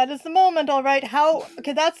 yeah, That is the moment, all right. How?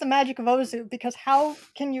 Okay, that's the magic of Ozu, because how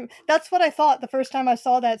can you? That's what I thought the first time I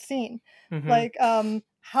saw that scene. Hmm. Like,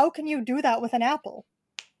 how can you do that with an apple?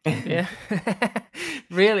 Yeah.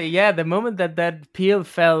 Really, yeah, the moment that that peel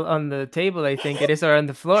fell on the table, I think it is, or on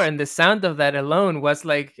the floor, and the sound of that alone was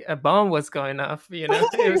like a bomb was going off. It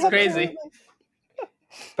was crazy. Absolutely.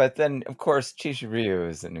 But then, of course, Chishiryu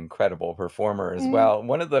is an incredible performer as Mm. well.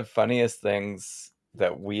 One of the funniest things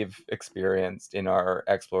that we've experienced in our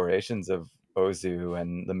explorations of Ozu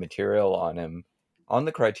and the material on him, on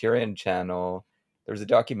the Criterion channel, there was a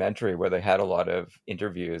documentary where they had a lot of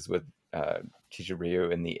interviews with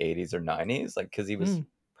Chishiryu in the 80s or 90s, like, because he was Mm.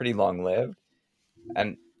 pretty long lived.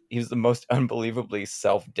 And was the most unbelievably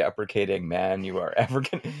self-deprecating man you are ever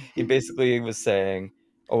going to... He basically was saying,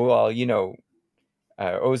 oh, well,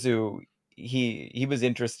 Ozu, he was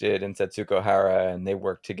interested in Setsuko Hara, and they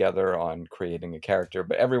worked together on creating a character,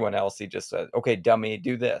 but everyone else, he just said, okay, dummy,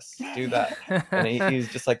 do this, do that. And he was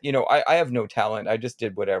just like, I have no talent. I just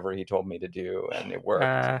did whatever he told me to do, and it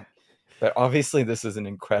worked. But obviously this is an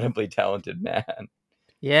incredibly talented man.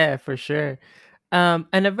 Yeah, for sure. And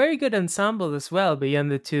a very good ensemble as well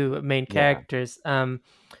beyond the two main characters. And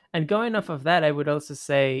going off of that, I would also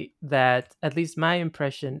say that, at least my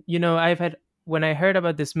impression, when I heard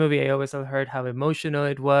about this movie, I always heard how emotional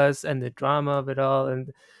it was and the drama of it all,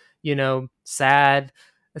 and a sad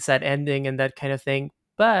ending and that kind of thing.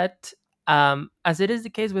 But as it is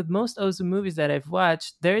the case with most Ozu movies that I've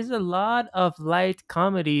watched, there is a lot of light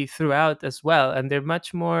comedy throughout as well, and they're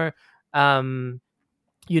much more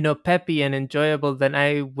peppy and enjoyable than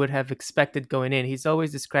I would have expected going in. He's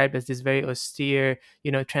always described as this very austere,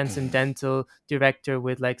 transcendental director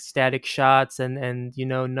with like static shots and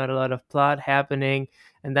not a lot of plot happening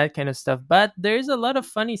and that kind of stuff. But there is a lot of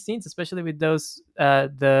funny scenes, especially with those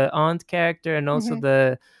the aunt character and also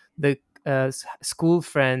the school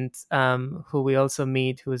friend who we also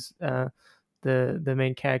meet, who's the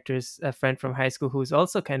main character's friend from high school, who's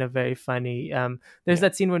also kind of very funny. There's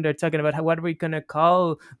that scene when they're talking about what are we gonna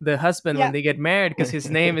call the husband when they get married, because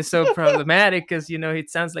his name is so problematic, because it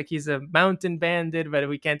sounds like he's a mountain bandit, but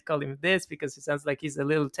we can't call him this because it sounds like he's a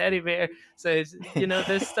little teddy bear. So it's,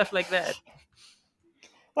 there's stuff like that.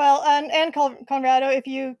 Well, and Conrado, if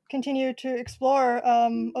you continue to explore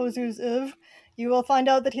Ozu's oeuvre, you will find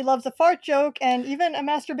out that he loves a fart joke and even a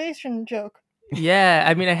masturbation joke. Yeah,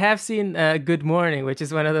 I mean, I have seen Good Morning, which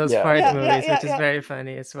is one of those fart movies, which is very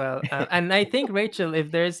funny as well. And I think, Rachel, if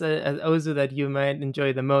there's an Ozu that you might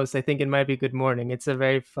enjoy the most, I think it might be Good Morning. It's a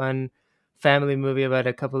very fun family movie about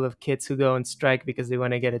a couple of kids who go on strike because they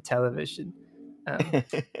want to get a television.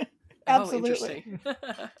 Absolutely.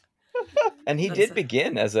 And he did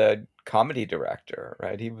begin as a comedy director,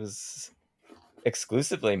 right? He was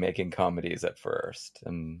exclusively making comedies at first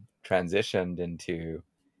and transitioned into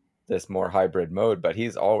this more hybrid mode, but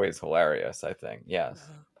he's always hilarious, I think. Yes.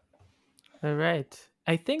 All right.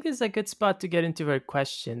 I think this is a good spot to get into our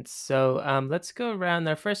questions. So let's go around.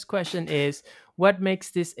 Our first question is, what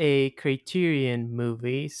makes this a Criterion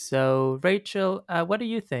movie? So, Rachel, what do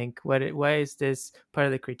you think? Why is this part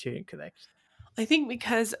of the Criterion collection? I think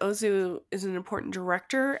because Ozu is an important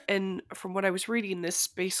director, and from what I was reading, this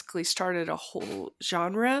basically started a whole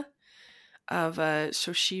genre of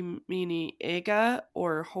Soshimini Eiga,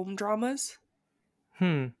 or home dramas.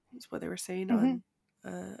 That's what they were saying on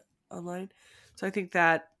online. So I think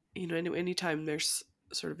that, anytime there's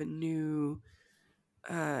sort of a new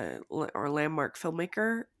or landmark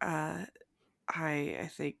filmmaker, I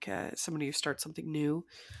think somebody who starts something new,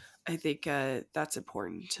 I think that's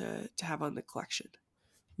important to have on the collection.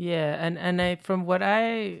 Yeah, and I, from what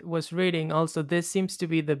I was reading, also this seems to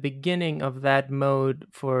be the beginning of that mode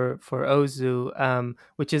for Ozu,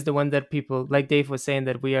 which is the one that people like Dave was saying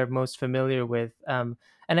that we are most familiar with. And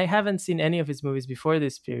I haven't seen any of his movies before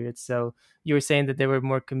this period, so you were saying that they were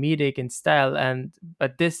more comedic in style,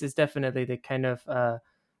 but this is definitely the kind of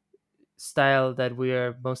style that we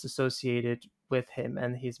are most associated with him,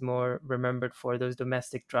 and he's more remembered for those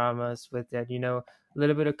domestic dramas with that, a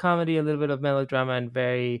little bit of comedy, a little bit of melodrama, and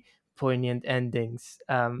very poignant endings.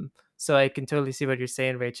 So I can totally see what you're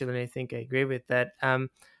saying, Rachel, and I think I agree with that. How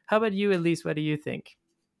about you, Elise? What do you think?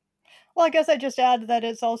 Well, I guess I just add that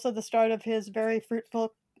it's also the start of his very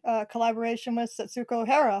fruitful collaboration with Setsuko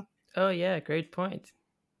Hara. Oh yeah, great point.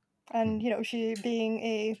 And she being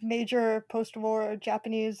a major post-war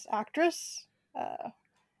Japanese actress,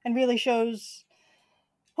 and really shows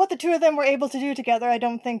what the two of them were able to do together. I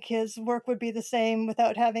don't think his work would be the same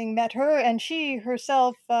without having met her, and she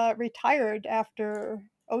herself retired after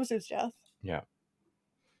Ozu's death. Yeah.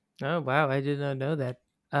 Oh wow, I did not know that.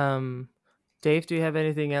 Dave, do you have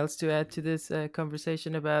anything else to add to this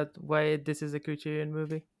conversation about why this is a Criterion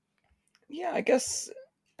movie? Yeah, I guess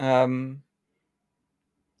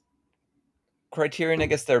Criterion, I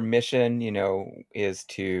guess their mission, is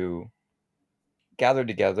to gather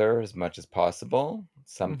together as much as possible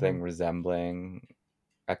something resembling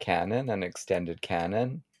a canon, an extended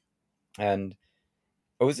canon. And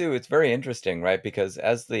Ozu, it's very interesting, right? Because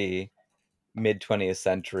as the mid-20th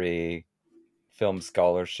century film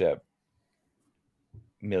scholarship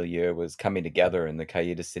milieu was coming together in the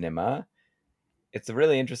Cahiers de Cinéma, it's a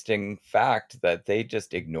really interesting fact that they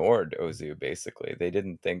just ignored Ozu, basically. They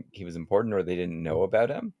didn't think he was important, or they didn't know about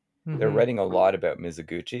him. They're writing a lot about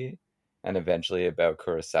Mizoguchi and eventually about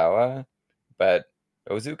Kurosawa, but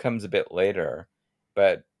Ozu comes a bit later,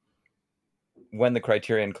 but when the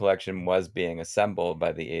Criterion Collection was being assembled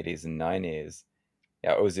by the 80s and 90s,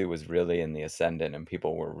 yeah, Ozu was really in the ascendant and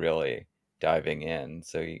people were really diving in.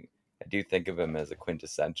 So I do think of him as a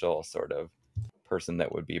quintessential sort of person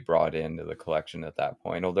that would be brought into the collection at that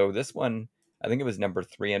point. Although this one, I think it was number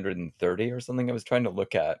 330 or something I was trying to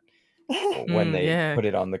look at when they Yeah. put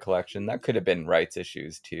it on the collection. That could have been rights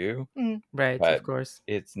issues too, Right, but of course.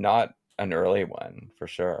 it's not an early one for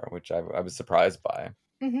sure, which I was surprised by.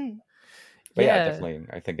 Mm-hmm. But yeah, Yeah. definitely,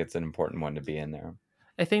 I think it's an important one to be in there.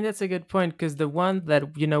 I think that's a good point because the one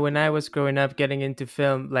that, when I was growing up getting into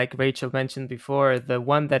film, like Rachel mentioned before, the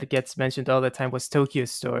one that gets mentioned all the time was Tokyo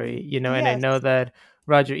Story, and I Yes. know that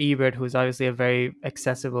Roger Ebert, who's obviously a very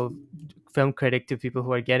accessible film critic to people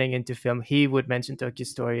who are getting into film, he would mention Tokyo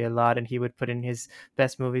Story a lot and he would put in his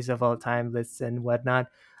best movies of all time lists and whatnot.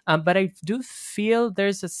 But I do feel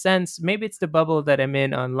there's a sense, maybe it's the bubble that I'm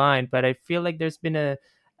in online, but I feel like there's been a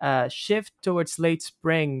shift towards late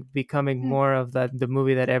spring becoming more of the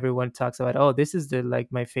movie that everyone talks about. Oh, this is the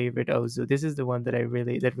like my favorite Ozu. This is the one that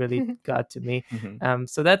really got to me.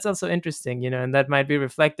 So that's also interesting, and that might be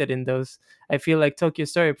reflected in those. I feel like Tokyo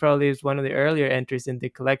Story probably is one of the earlier entries in the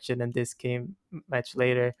collection, and this came much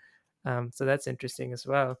later. So that's interesting as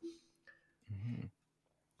well.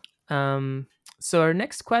 So our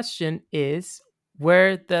next question is,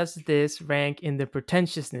 where does this rank in the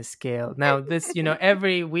pretentiousness scale? Now, this,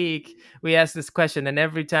 every week we ask this question, and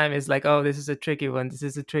every time it's like, oh, this is a tricky one. This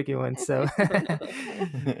is a tricky one. So,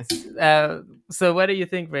 so what do you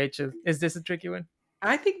think, Rachel? Is this a tricky one?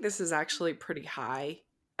 I think this is actually pretty high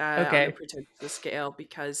on the Okay. pretentiousness scale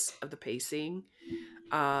because of the pacing.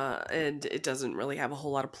 And it doesn't really have a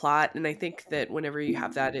whole lot of plot. And I think that whenever you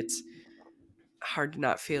have that, it's hard to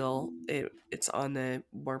not feel it's on the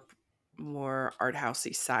more art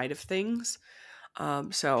housey side of things.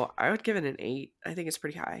 So I would give it an 8. I think it's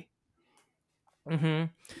pretty high. Mm-hmm.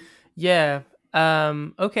 Yeah.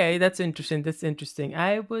 Okay, that's interesting. That's interesting.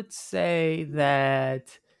 I would say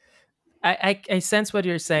that I sense what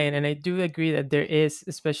you're saying, and I do agree that there is,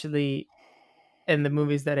 especially in the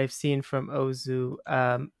movies that I've seen from Ozu,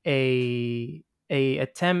 a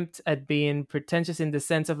attempt at being pretentious in the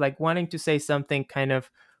sense of like wanting to say something kind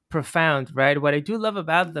of profound, right? What I do love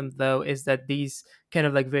about them though is that these kind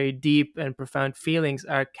of like very deep and profound feelings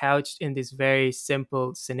are couched in these very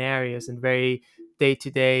simple scenarios and very day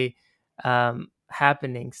to day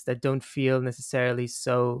happenings that don't feel necessarily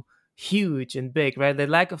so huge and big, right? The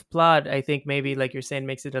lack of plot, I think maybe like you're saying,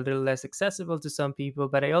 makes it a little less accessible to some people,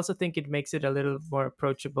 but I also think it makes it a little more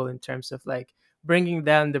approachable in terms of like bringing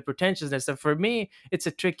down the pretentiousness. So for me, it's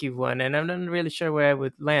a tricky one, and I'm not really sure where I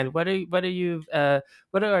would land. What do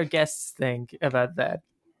our guests think about that?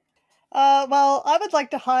 Well, I would like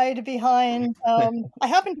to hide behind. I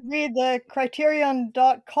happened to read the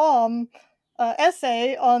Criterion.com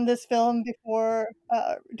essay on this film before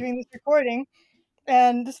doing this recording,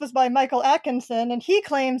 and this was by Michael Atkinson, and he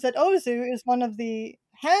claims that Ozu is one of the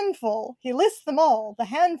handful, he lists them all, the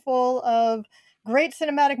handful of great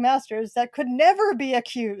cinematic masters that could never be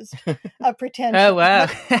accused of Oh pretension. wow.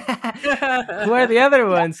 Who are the other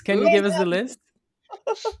ones? Can you give us the list?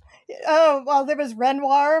 Oh, well, there was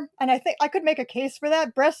Renoir, and I think I could make a case for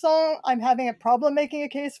that. Bresson, I'm having a problem making a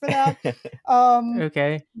case for that.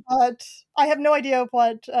 Okay. But I have no idea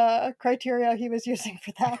what criteria he was using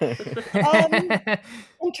for that.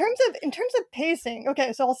 In terms of pacing,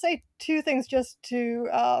 okay, so I'll say two things just to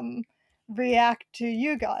react to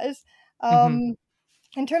you guys. Mhm.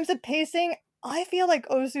 In terms of pacing, I feel like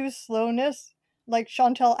Ozu's slowness, like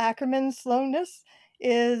Chantal Ackerman's slowness,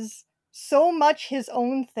 is so much his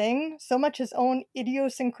own thing, so much his own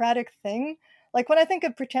idiosyncratic thing. Like when I think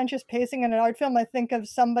of pretentious pacing in an art film, I think of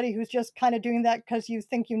somebody who's just kind of doing that because you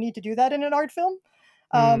think you need to do that in an art film.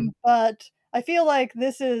 But I feel like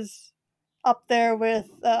this is up there with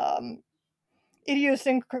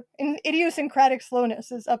idiosyncratic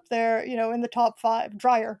slowness is up there, in the top 5.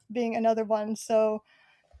 Dryer being another one. So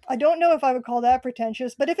I don't know if I would call that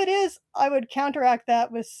pretentious, but if it is, I would counteract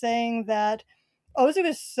that with saying that Ozu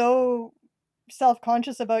is so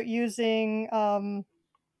self-conscious about using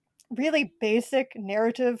really basic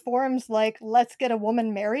narrative forms like let's get a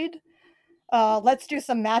woman married, let's do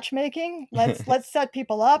some matchmaking, let's set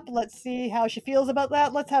people up, let's see how she feels about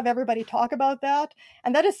that, let's have everybody talk about that.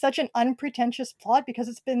 And that is such an unpretentious plot because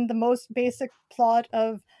it's been the most basic plot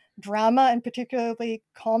of drama and particularly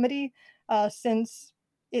comedy since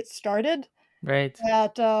it started, Right.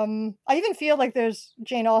 that I even feel like there's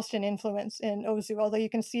Jane Austen influence in Ozu, although you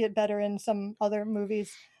can see it better in some other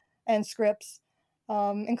movies and scripts,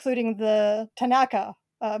 including the Tanaka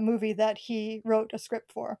movie that he wrote a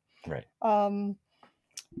script for. Right.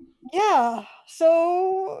 Yeah.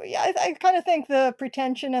 So yeah, I kind of think the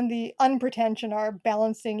pretension and the unpretension are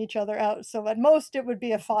balancing each other out. So at most, it would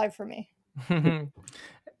be a 5 for me.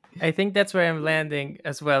 I think that's where I'm landing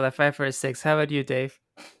as well, a 5 or a 6. How about you, Dave?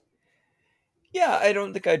 Yeah, I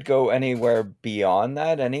don't think I'd go anywhere beyond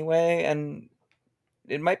that anyway. And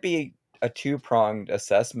it might be a two-pronged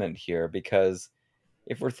assessment here, because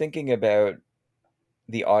if we're thinking about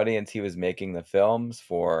the audience he was making the films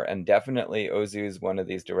for, and definitely Ozu is one of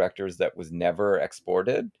these directors that was never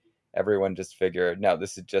exported. Everyone just figured, no,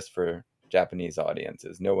 this is just for Japanese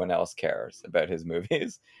audiences. No one else cares about his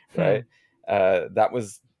movies, right? That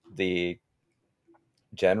was the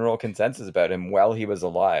general consensus about him while he was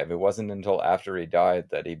alive. It wasn't until after he died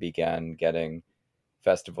that he began getting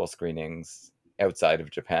festival screenings outside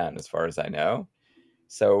of Japan, as far as I know.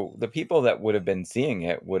 So the people that would have been seeing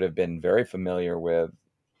it would have been very familiar with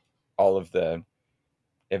all of the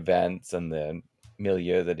events and the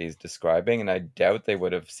milieu that he's describing, and I doubt they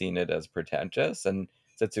would have seen it as pretentious. And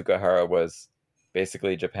Setsuko Hara was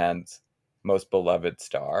basically Japan's most beloved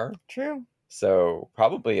star. True. So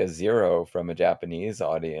probably a 0 from a Japanese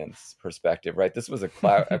audience perspective, right? This was a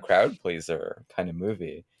crowd pleaser kind of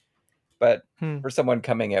movie. But for someone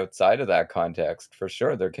coming outside of that context, for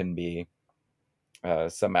sure, there can be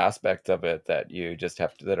some aspects of it that you just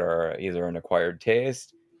have to, that are either an acquired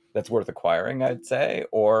taste that's worth acquiring, I'd say,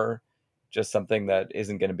 or just something that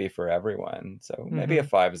isn't going to be for everyone. So maybe a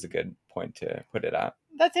 5 is a good point to put it at.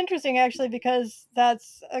 That's interesting, actually, because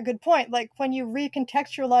that's a good point. Like, when you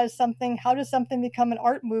recontextualize something, how does something become an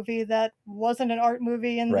art movie that wasn't an art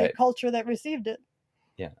movie in the culture that received it?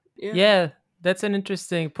 Yeah, that's an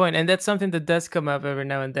interesting point. And that's something that does come up every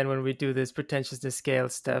now and then when we do this pretentious to scale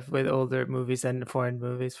stuff with older movies and foreign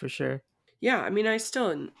movies, for sure. Yeah, I mean, I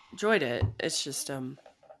still enjoyed it. It's just,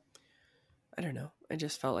 I don't know. I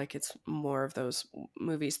just felt like it's more of those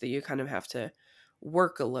movies that you kind of have to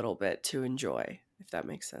work a little bit to enjoy, if that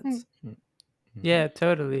makes sense. Yeah,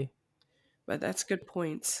 totally. But that's good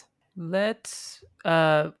points. Let's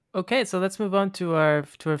okay, so let's move on to our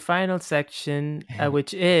final section,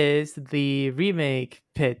 which is the remake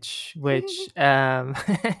pitch, which another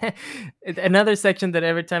section that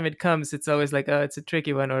every time it comes, it's always like, oh, it's a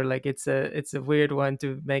tricky one, or like it's a weird one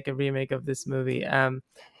to make a remake of this movie.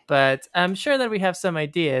 But I'm sure that we have some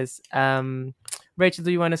ideas. Rachel,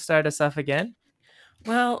 do you want to start us off again?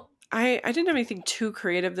 Well, I didn't have anything too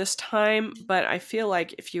creative this time, but I feel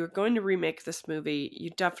like if you were going to remake this movie, you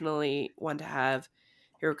definitely want to have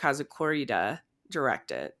Hirokazu Korida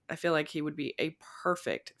direct it. I feel like he would be a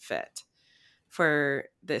perfect fit for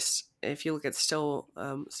this. If you look at Still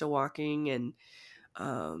Walking and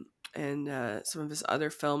some of his other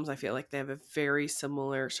films, I feel like they have a very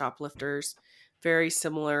similar Shoplifters, very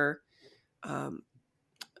similar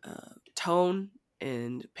tone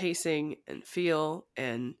and pacing and feel,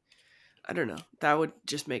 and I don't know, that would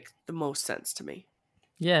just make the most sense to me.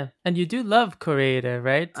 Yeah, and you do love Koreeda,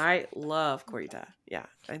 right? I love Korida. Yeah,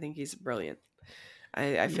 I think he's brilliant.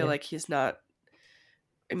 I feel like he's not,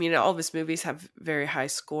 I mean, all of his movies have very high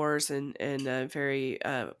scores and very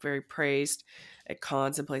praised at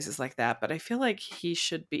cons and places like that, but I feel like he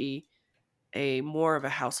should be more of a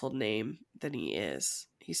household name than he is.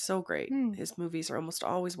 He's so great. His movies are almost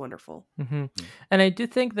always wonderful. And I do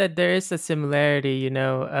think that there is a similarity,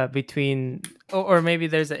 between, or maybe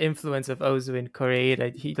there's an influence of Ozu in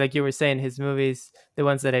Korea. Like you were saying, his movies, the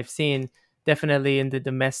ones that I've seen, definitely in the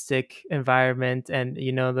domestic environment, and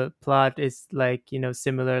the plot is like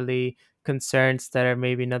similarly concerns that are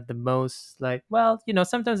maybe not the most like, well,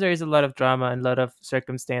 sometimes there is a lot of drama and a lot of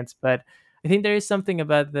circumstance, but I think there is something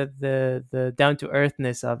about the down to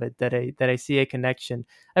earthness of it that I see a connection.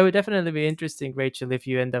 I would definitely be interesting, Rachel, if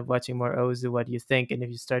you end up watching more Ozu, what do you think, and if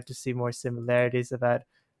you start to see more similarities about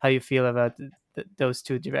how you feel about those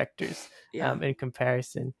two directors in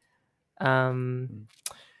comparison.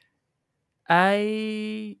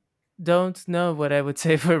 I don't know what I would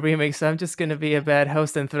say for a remake, so I'm just going to be a bad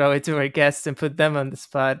host and throw it to our guests and put them on the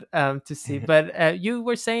spot to see. But you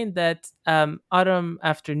were saying that Autumn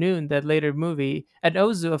Afternoon, that later movie, and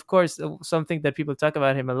Ozu, of course, something that people talk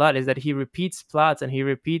about him a lot is that he repeats plots and he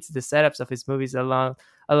repeats the setups of his movies a lot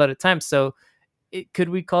of times. So could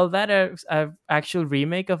we call that a actual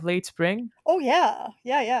remake of Late Spring? Oh, yeah,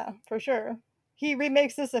 for sure. He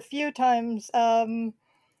remakes this a few times.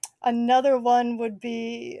 Another one would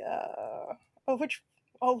be which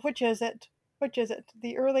is it? Which is it?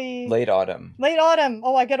 The early Late Autumn. Late Autumn.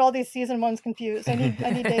 Oh, I get all these season ones confused. I need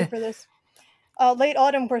Dave for this. Late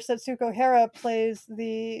Autumn, where Setsuko Hara plays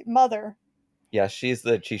the mother, yeah, she's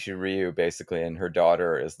the Chishu Ryu basically, and her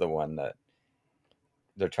daughter is the one that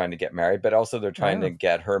they're trying to get married, but also they're trying to Oh.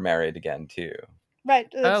 get her married again too. Right.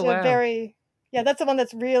 It's Oh, a wow. very, yeah, that's the one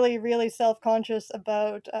that's really, really self-conscious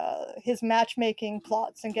about his matchmaking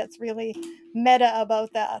plots and gets really meta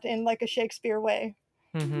about that in like a Shakespeare way.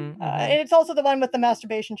 Mm-hmm, mm-hmm. And it's also the one with the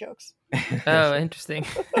masturbation jokes. Oh, interesting.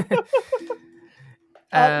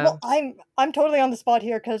 Well, I'm totally on the spot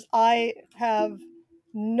here because I have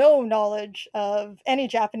no knowledge of any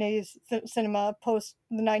Japanese cinema post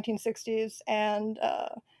the 1960s, and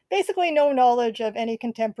basically no knowledge of any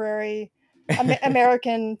contemporary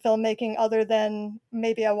American filmmaking other than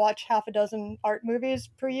maybe I watch half a dozen art movies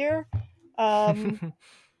per year. Um,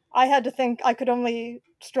 I had to think. I could only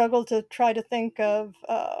struggle to try to think of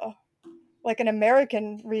like an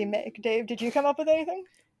American remake. Dave, did you come up with anything?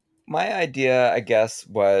 My idea, I guess,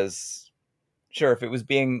 was sure if it was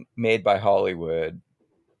being made by Hollywood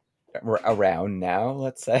around now,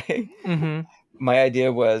 let's say. mm-hmm. My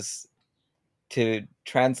idea was to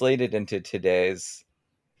translate it into today's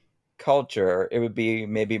culture. It would be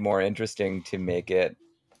maybe more interesting to make it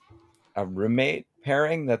a roommate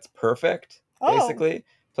pairing that's perfect, Oh, basically.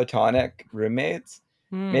 Platonic roommates.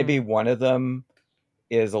 Maybe Mm. one of them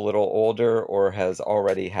is a little older or has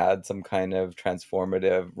already had some kind of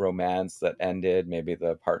transformative romance that ended. Maybe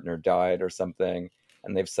the partner died or something,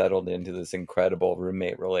 and they've settled into this incredible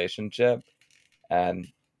roommate relationship. And,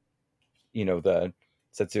 the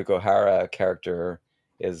Setsuko Hara character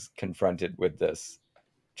is confronted with this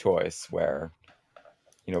choice where,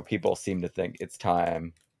 people seem to think it's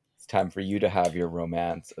time for you to have your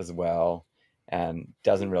romance as well, and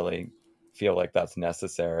doesn't really feel like that's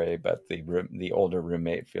necessary, but the older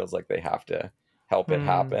roommate feels like they have to help it Mm.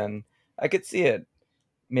 happen. I could see it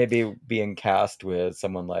maybe being cast with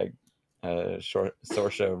someone like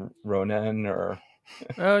Saoirse Ronan, or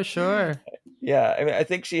Oh, sure. yeah, I mean,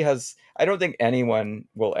 I don't think anyone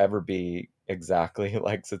will ever be exactly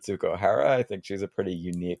like Setsuko Hara. I think she's a pretty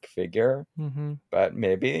unique figure, Mm-hmm. but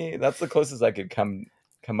maybe that's the closest I could come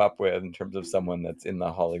up with in terms of someone that's in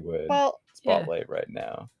the Hollywood well, Yeah, spotlight right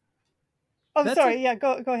now. I'm that's a sorry. Yeah,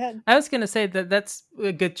 go ahead. I was gonna say that that's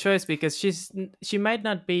a good choice because she might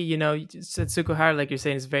not be, Setsuko Hara, like you're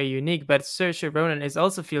saying, is very unique, but Saoirse Ronan is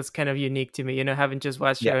also feels kind of unique to me. Having just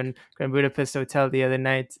watched Yeah, her in Grand Budapest Hotel the other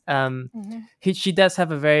night, Hmm. she does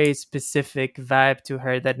have a very specific vibe to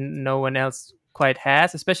her that no one else quite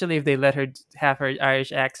has, especially if they let her have her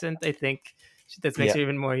Irish accent. I think that makes yeah. her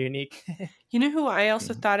even more unique. You know who I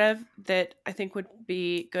also Mhm. thought of that I think would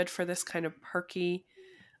be good for this kind of perky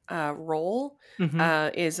role hmm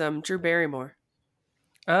is Drew Barrymore.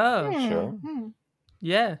 Oh, Sure.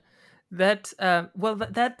 yeah.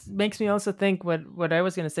 That makes me also think what I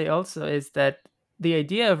was going to say also is that the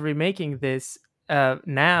idea of remaking this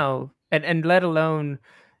now, and let alone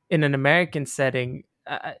in an American setting,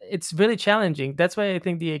 it's really challenging. That's why I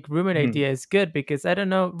think the roommate Mhm. idea is good, because I don't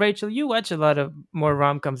know, Rachel, you watch a lot of more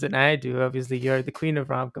rom-coms than I do. Obviously, you're the queen of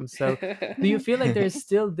rom-coms. So do you feel like there's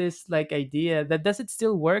still this like idea that does it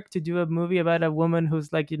still work to do a movie about a woman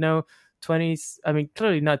who's like, 20s, I mean,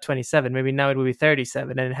 clearly not 27, maybe now it would be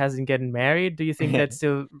 37, and it hasn't gotten married? Do you think that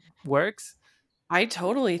still works? I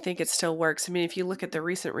totally think it still works. I mean, if you look at the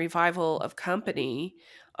recent revival of Company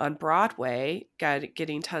on Broadway,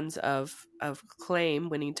 getting tons of acclaim,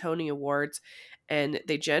 winning Tony Awards, and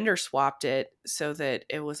they gender swapped it so that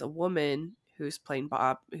it was a woman who's playing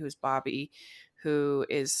who's Bobby, who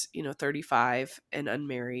is 35 and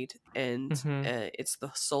unmarried, and Mm-hmm. it's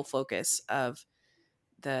the sole focus of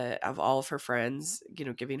all of her friends,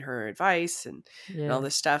 giving her advice and all Yeah.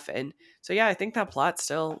 this stuff. And so, yeah, I think that plot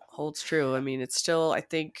still holds true. I mean, it's still, I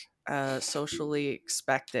think, socially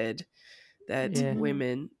expected that Yeah. Hmm.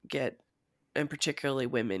 women get, and particularly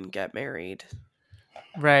women, get married.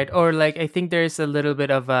 Right. Or like I think there's a little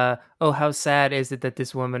bit of a, oh, how sad is it that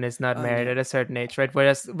this woman is not Oh married yeah. at a certain age, right?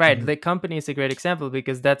 Whereas, right, Mhm. the company is a great example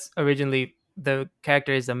because that's originally the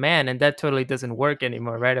character is a man, and that totally doesn't work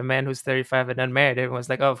anymore, right? A man who's 35 and unmarried, everyone's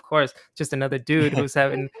like, oh, of course, just another dude who's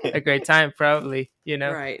having a great time, probably,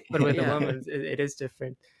 Right. But with a Yeah. woman, it is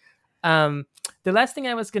different. Um, the last thing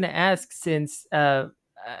I was going to ask, since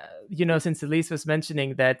since Elise was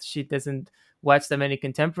mentioning that she doesn't watch that many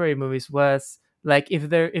contemporary movies, was like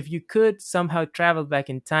if you could somehow travel back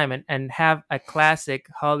in time and have a classic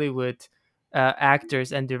Hollywood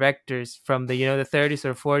actors and directors from the 30s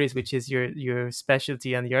or 40s, which is your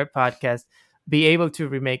specialty on your podcast, be able to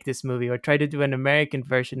remake this movie or try to do an American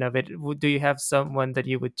version of it, do you have someone that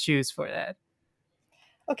you would choose for that?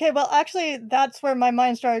 Okay, well, actually, that's where my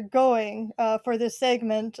mind started going for this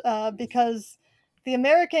segment because the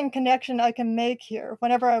American connection I can make here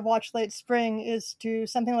whenever I watch Late Spring is to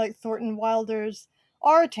something like Thornton Wilder's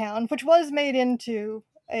Our Town, which was made into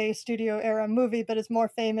a studio era movie but is more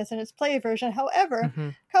famous in its play version. However, Mm-hmm.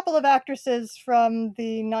 a couple of actresses from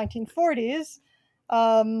the 1940s,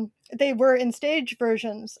 they were in stage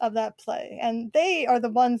versions of that play, and they are the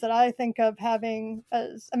ones that I think of having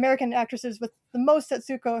as American actresses with the most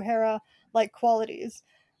Setsuko Hara like qualities.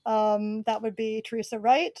 That would be Teresa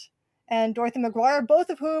Wright and Dorothy McGuire, both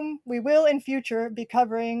of whom we will in future be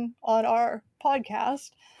covering on our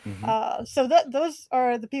podcast. So those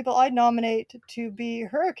are the people I'd nominate to be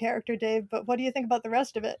her character, Dave. But what do you think about the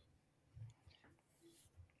rest of it?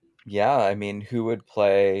 Yeah, I mean, who would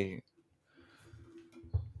play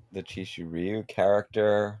the Chishu Ryu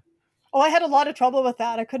character? Oh, I had a lot of trouble with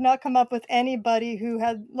that. I could not come up with anybody who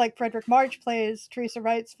had, like Frederick March plays Teresa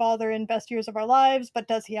Wright's father in Best Years of Our Lives, but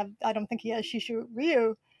does he have, I don't think he has Shishu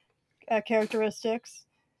Ryu characteristics.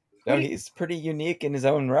 No, he's pretty unique in his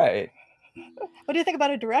own right. What do you think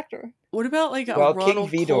about a director? What about like a Well, King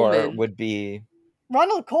Ronald Vidor Coleman? would be...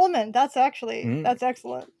 Ronald Coleman, that's excellent.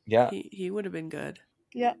 Yeah. He would have been good.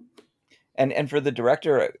 Yeah. And for the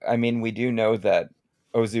director, I mean, we do know that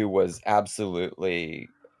Ozu was absolutely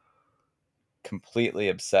completely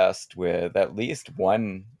obsessed with at least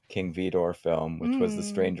one King Vidor film, which was The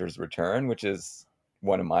Stranger's Return, which is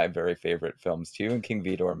one of my very favorite films too. And King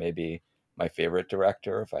Vidor may be my favorite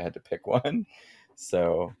director if I had to pick one.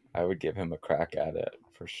 So I would give him a crack at it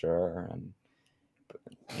for sure. And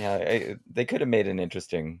yeah, they could have made an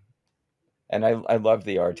interesting... And I love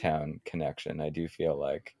the Our Town connection. I do feel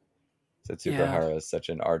like Setsuko Hara is such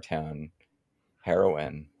an Our Town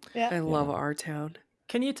heroine. Yeah. I love Our Town.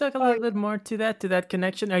 Can you talk a little bit more to that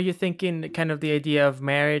connection? Are you thinking kind of the idea of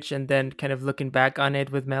marriage and then kind of looking back on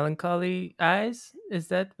it with melancholy eyes? Is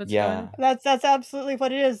that what's going on? That's absolutely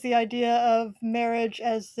what it is. The idea of marriage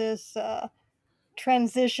as this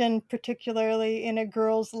transition, particularly in a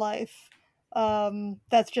girl's life,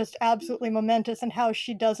 that's just absolutely momentous, and how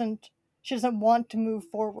she doesn't want to move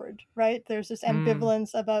forward, right? There's this ambivalence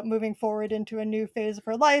about moving forward into a new phase of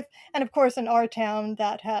her life, and of course in Our Town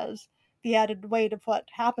that has the added weight of what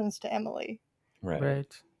happens to Emily.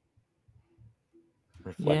 Right.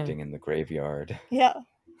 Reflecting in the graveyard. Yeah.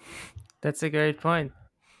 That's a great point.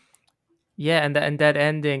 Yeah, and that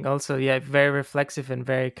ending also, very reflexive and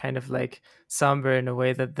very kind of like somber in a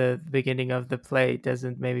way that the beginning of the play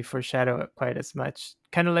doesn't maybe foreshadow quite as much.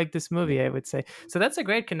 Kind of like this movie, I would say. So that's a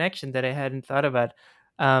great connection that I hadn't thought about.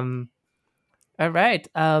 All right.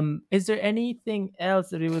 Is there anything else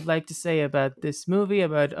that you would like to say about this movie,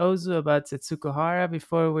 about Ozu, about Setsuko Hara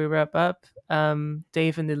before we wrap up?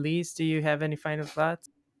 Dave and Elise, do you have any final thoughts?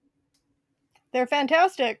 They're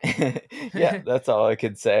fantastic. Yeah, that's all I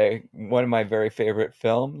could say. One of my very favorite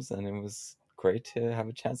films, and it was great to have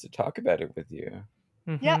a chance to talk about it with you.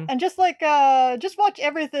 Mm-hmm. Yeah, and just watch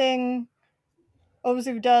everything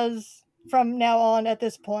Ozu does from now on at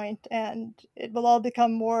this point, and it will all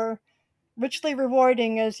become more richly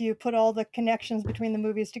rewarding as you put all the connections between the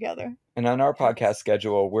movies together. And on our podcast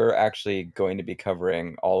schedule, we're actually going to be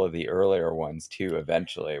covering all of the earlier ones too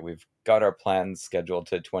eventually. We've got our plans scheduled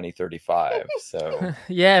to 2035. So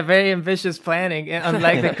yeah, very ambitious planning,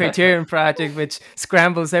 unlike the Criterion Project, which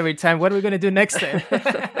scrambles every time. What are we going to do next time?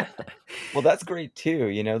 Well, that's great too.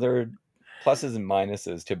 You know, there are pluses and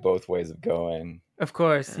minuses to both ways of going. Of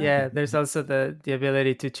course, yeah. There's also the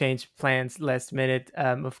ability to change plans last minute,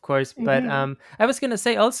 of course. But I was gonna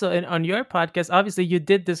say also on your podcast, obviously you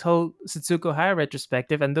did this whole Setsuko Hara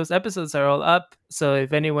retrospective, and those episodes are all up. So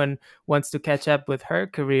if anyone wants to catch up with her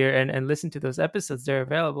career and listen to those episodes, they're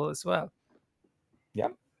available as well.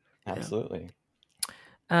 Yep, absolutely.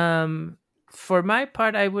 For my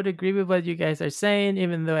part, I would agree with what you guys are saying.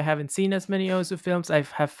 Even though I haven't seen as many Ozu films, I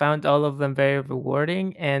have found all of them very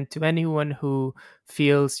rewarding. And to anyone who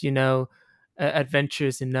feels,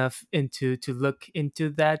 adventurous enough to look into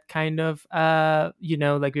that kind of,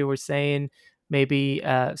 like we were saying, maybe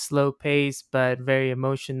slow pace but very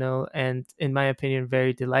emotional and, in my opinion,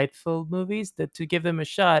 very delightful movies, that to give them a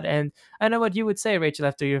shot. And I know what you would say, Rachel,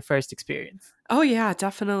 after your first experience. Oh yeah,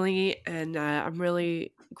 definitely. And I'm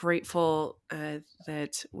really grateful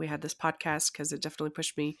that we had this podcast, because it definitely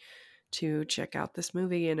pushed me to check out this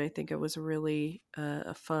movie. And I think it was really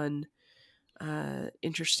a fun,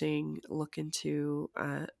 interesting look into,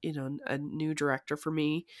 a new director for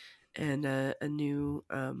me, and a new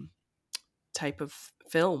type of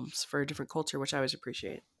films for a different culture, which I always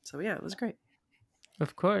appreciate. So yeah, it was great.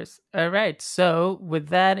 Of course. All right. So, with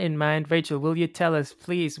that in mind, Rachel, will you tell us,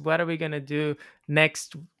 please, what are we going to do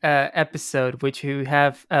next episode, which we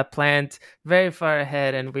have planned very far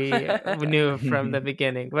ahead and we knew from the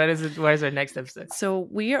beginning? What is it? What is our next episode? So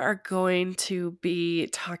we are going to be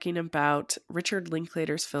talking about Richard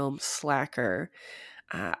Linklater's film Slacker.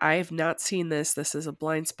 I have not seen this. This is a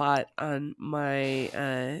blind spot on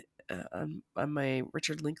my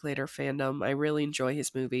Richard Linklater fandom. I really enjoy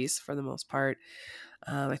his movies for the most part.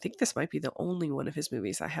 I think this might be the only one of his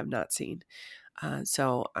movies I have not seen.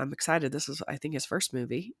 So I'm excited. This is, I think, his first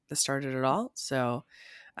movie that started it all. So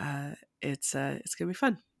it's gonna be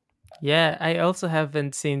fun. Yeah, I also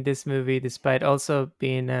haven't seen this movie, despite also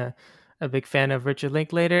being a big fan of Richard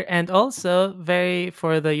Linklater, and also very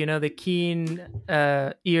for the the keen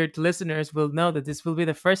eared listeners will know that this will be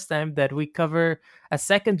the first time that we cover a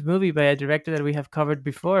second movie by a director that we have covered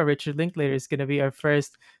before. Richard Linklater is going to be our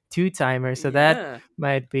first two-timer, so that Yeah.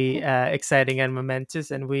 might be exciting and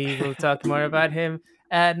momentous, and we will talk more about him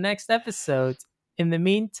next episode. In the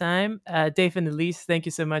meantime, Dave and Elise, thank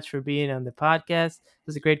you so much for being on the podcast. It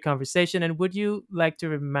was a great conversation. And would you like to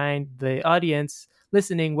remind the audience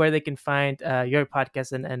listening where they can find your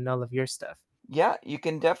podcast and all of your stuff? Yeah, you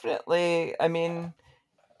can definitely. I mean,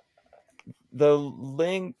 the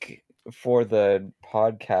link for the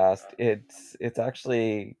podcast, it's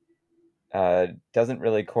actually doesn't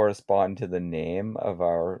really correspond to the name of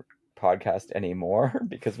our podcast anymore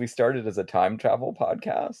because we started as a time travel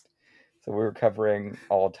podcast. So we were covering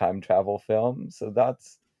all time travel films. So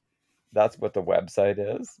that's what the website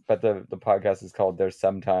is. But the podcast is called There's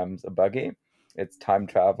Sometimes a Buggy. It's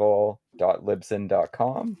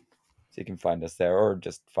timetravel.libsyn.com. So you can find us there or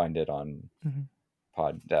just find it on Mhm.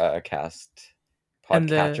 And the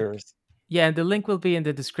podcatchers. yeah, and the link will be in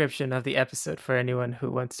the description of the episode for anyone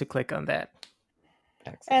who wants to click on that.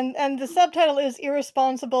 Excellent. And the subtitle is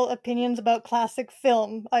Irresponsible Opinions About Classic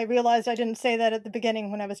Film. I realized I didn't say that at the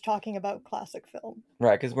beginning when I was talking about classic film.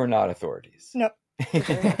 Right, because we're not authorities. No.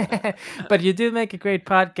 But you do make a great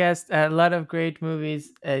podcast, a lot of great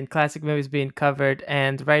movies and classic movies being covered.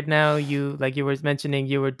 And right now, you, like you were mentioning,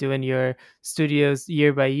 you were doing your studios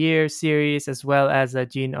year by year series as well as a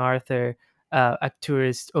Jean Arthur a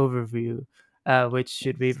tourist overview, which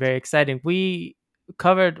should be very exciting. We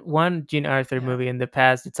covered one Jean Arthur movie in the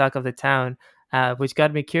past, The Talk of the Town, which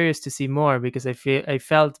got me curious to see more because I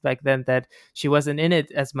felt back then that she wasn't in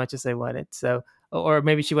it as much as I wanted. So, or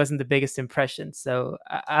maybe she wasn't the biggest impression. So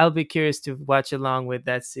I'll be curious to watch along with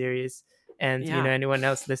that series. And Yeah. anyone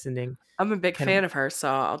else listening, I'm a big fan of her, so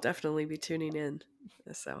I'll definitely be tuning in.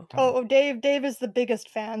 So Oh, Dave is the biggest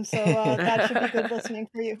fan, so that should be good listening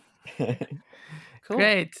for you. cool.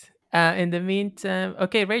 Great. In the meantime,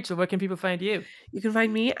 okay, Rachel, where can people find you? You can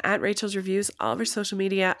find me at Rachel's Reviews, all over social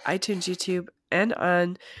media, iTunes, YouTube, and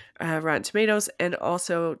on Rotten Tomatoes. And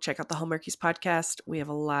also check out the Hallmarkies podcast. We have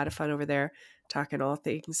a lot of fun over there, talking all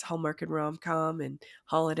things Hallmark and rom-com and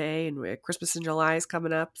holiday, and Christmas in July is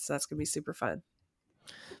coming up. So that's going to be super fun.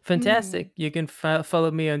 Fantastic. You can follow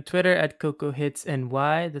me on Twitter at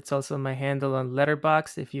CocoHitsNY. That's also my handle on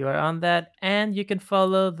Letterboxd if you are on that. And you can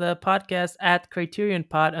follow the podcast at Criterion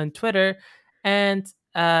Pod on Twitter. And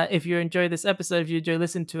if you enjoy this episode, if you enjoy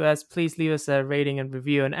listening to us, please leave us a rating and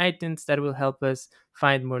review on iTunes. That will help us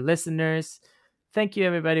find more listeners. Thank you,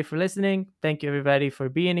 everybody, for listening. Thank you, everybody, for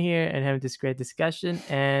being here and having this great discussion.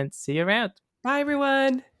 And see you around. Bye,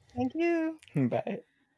 everyone. Thank you. Bye.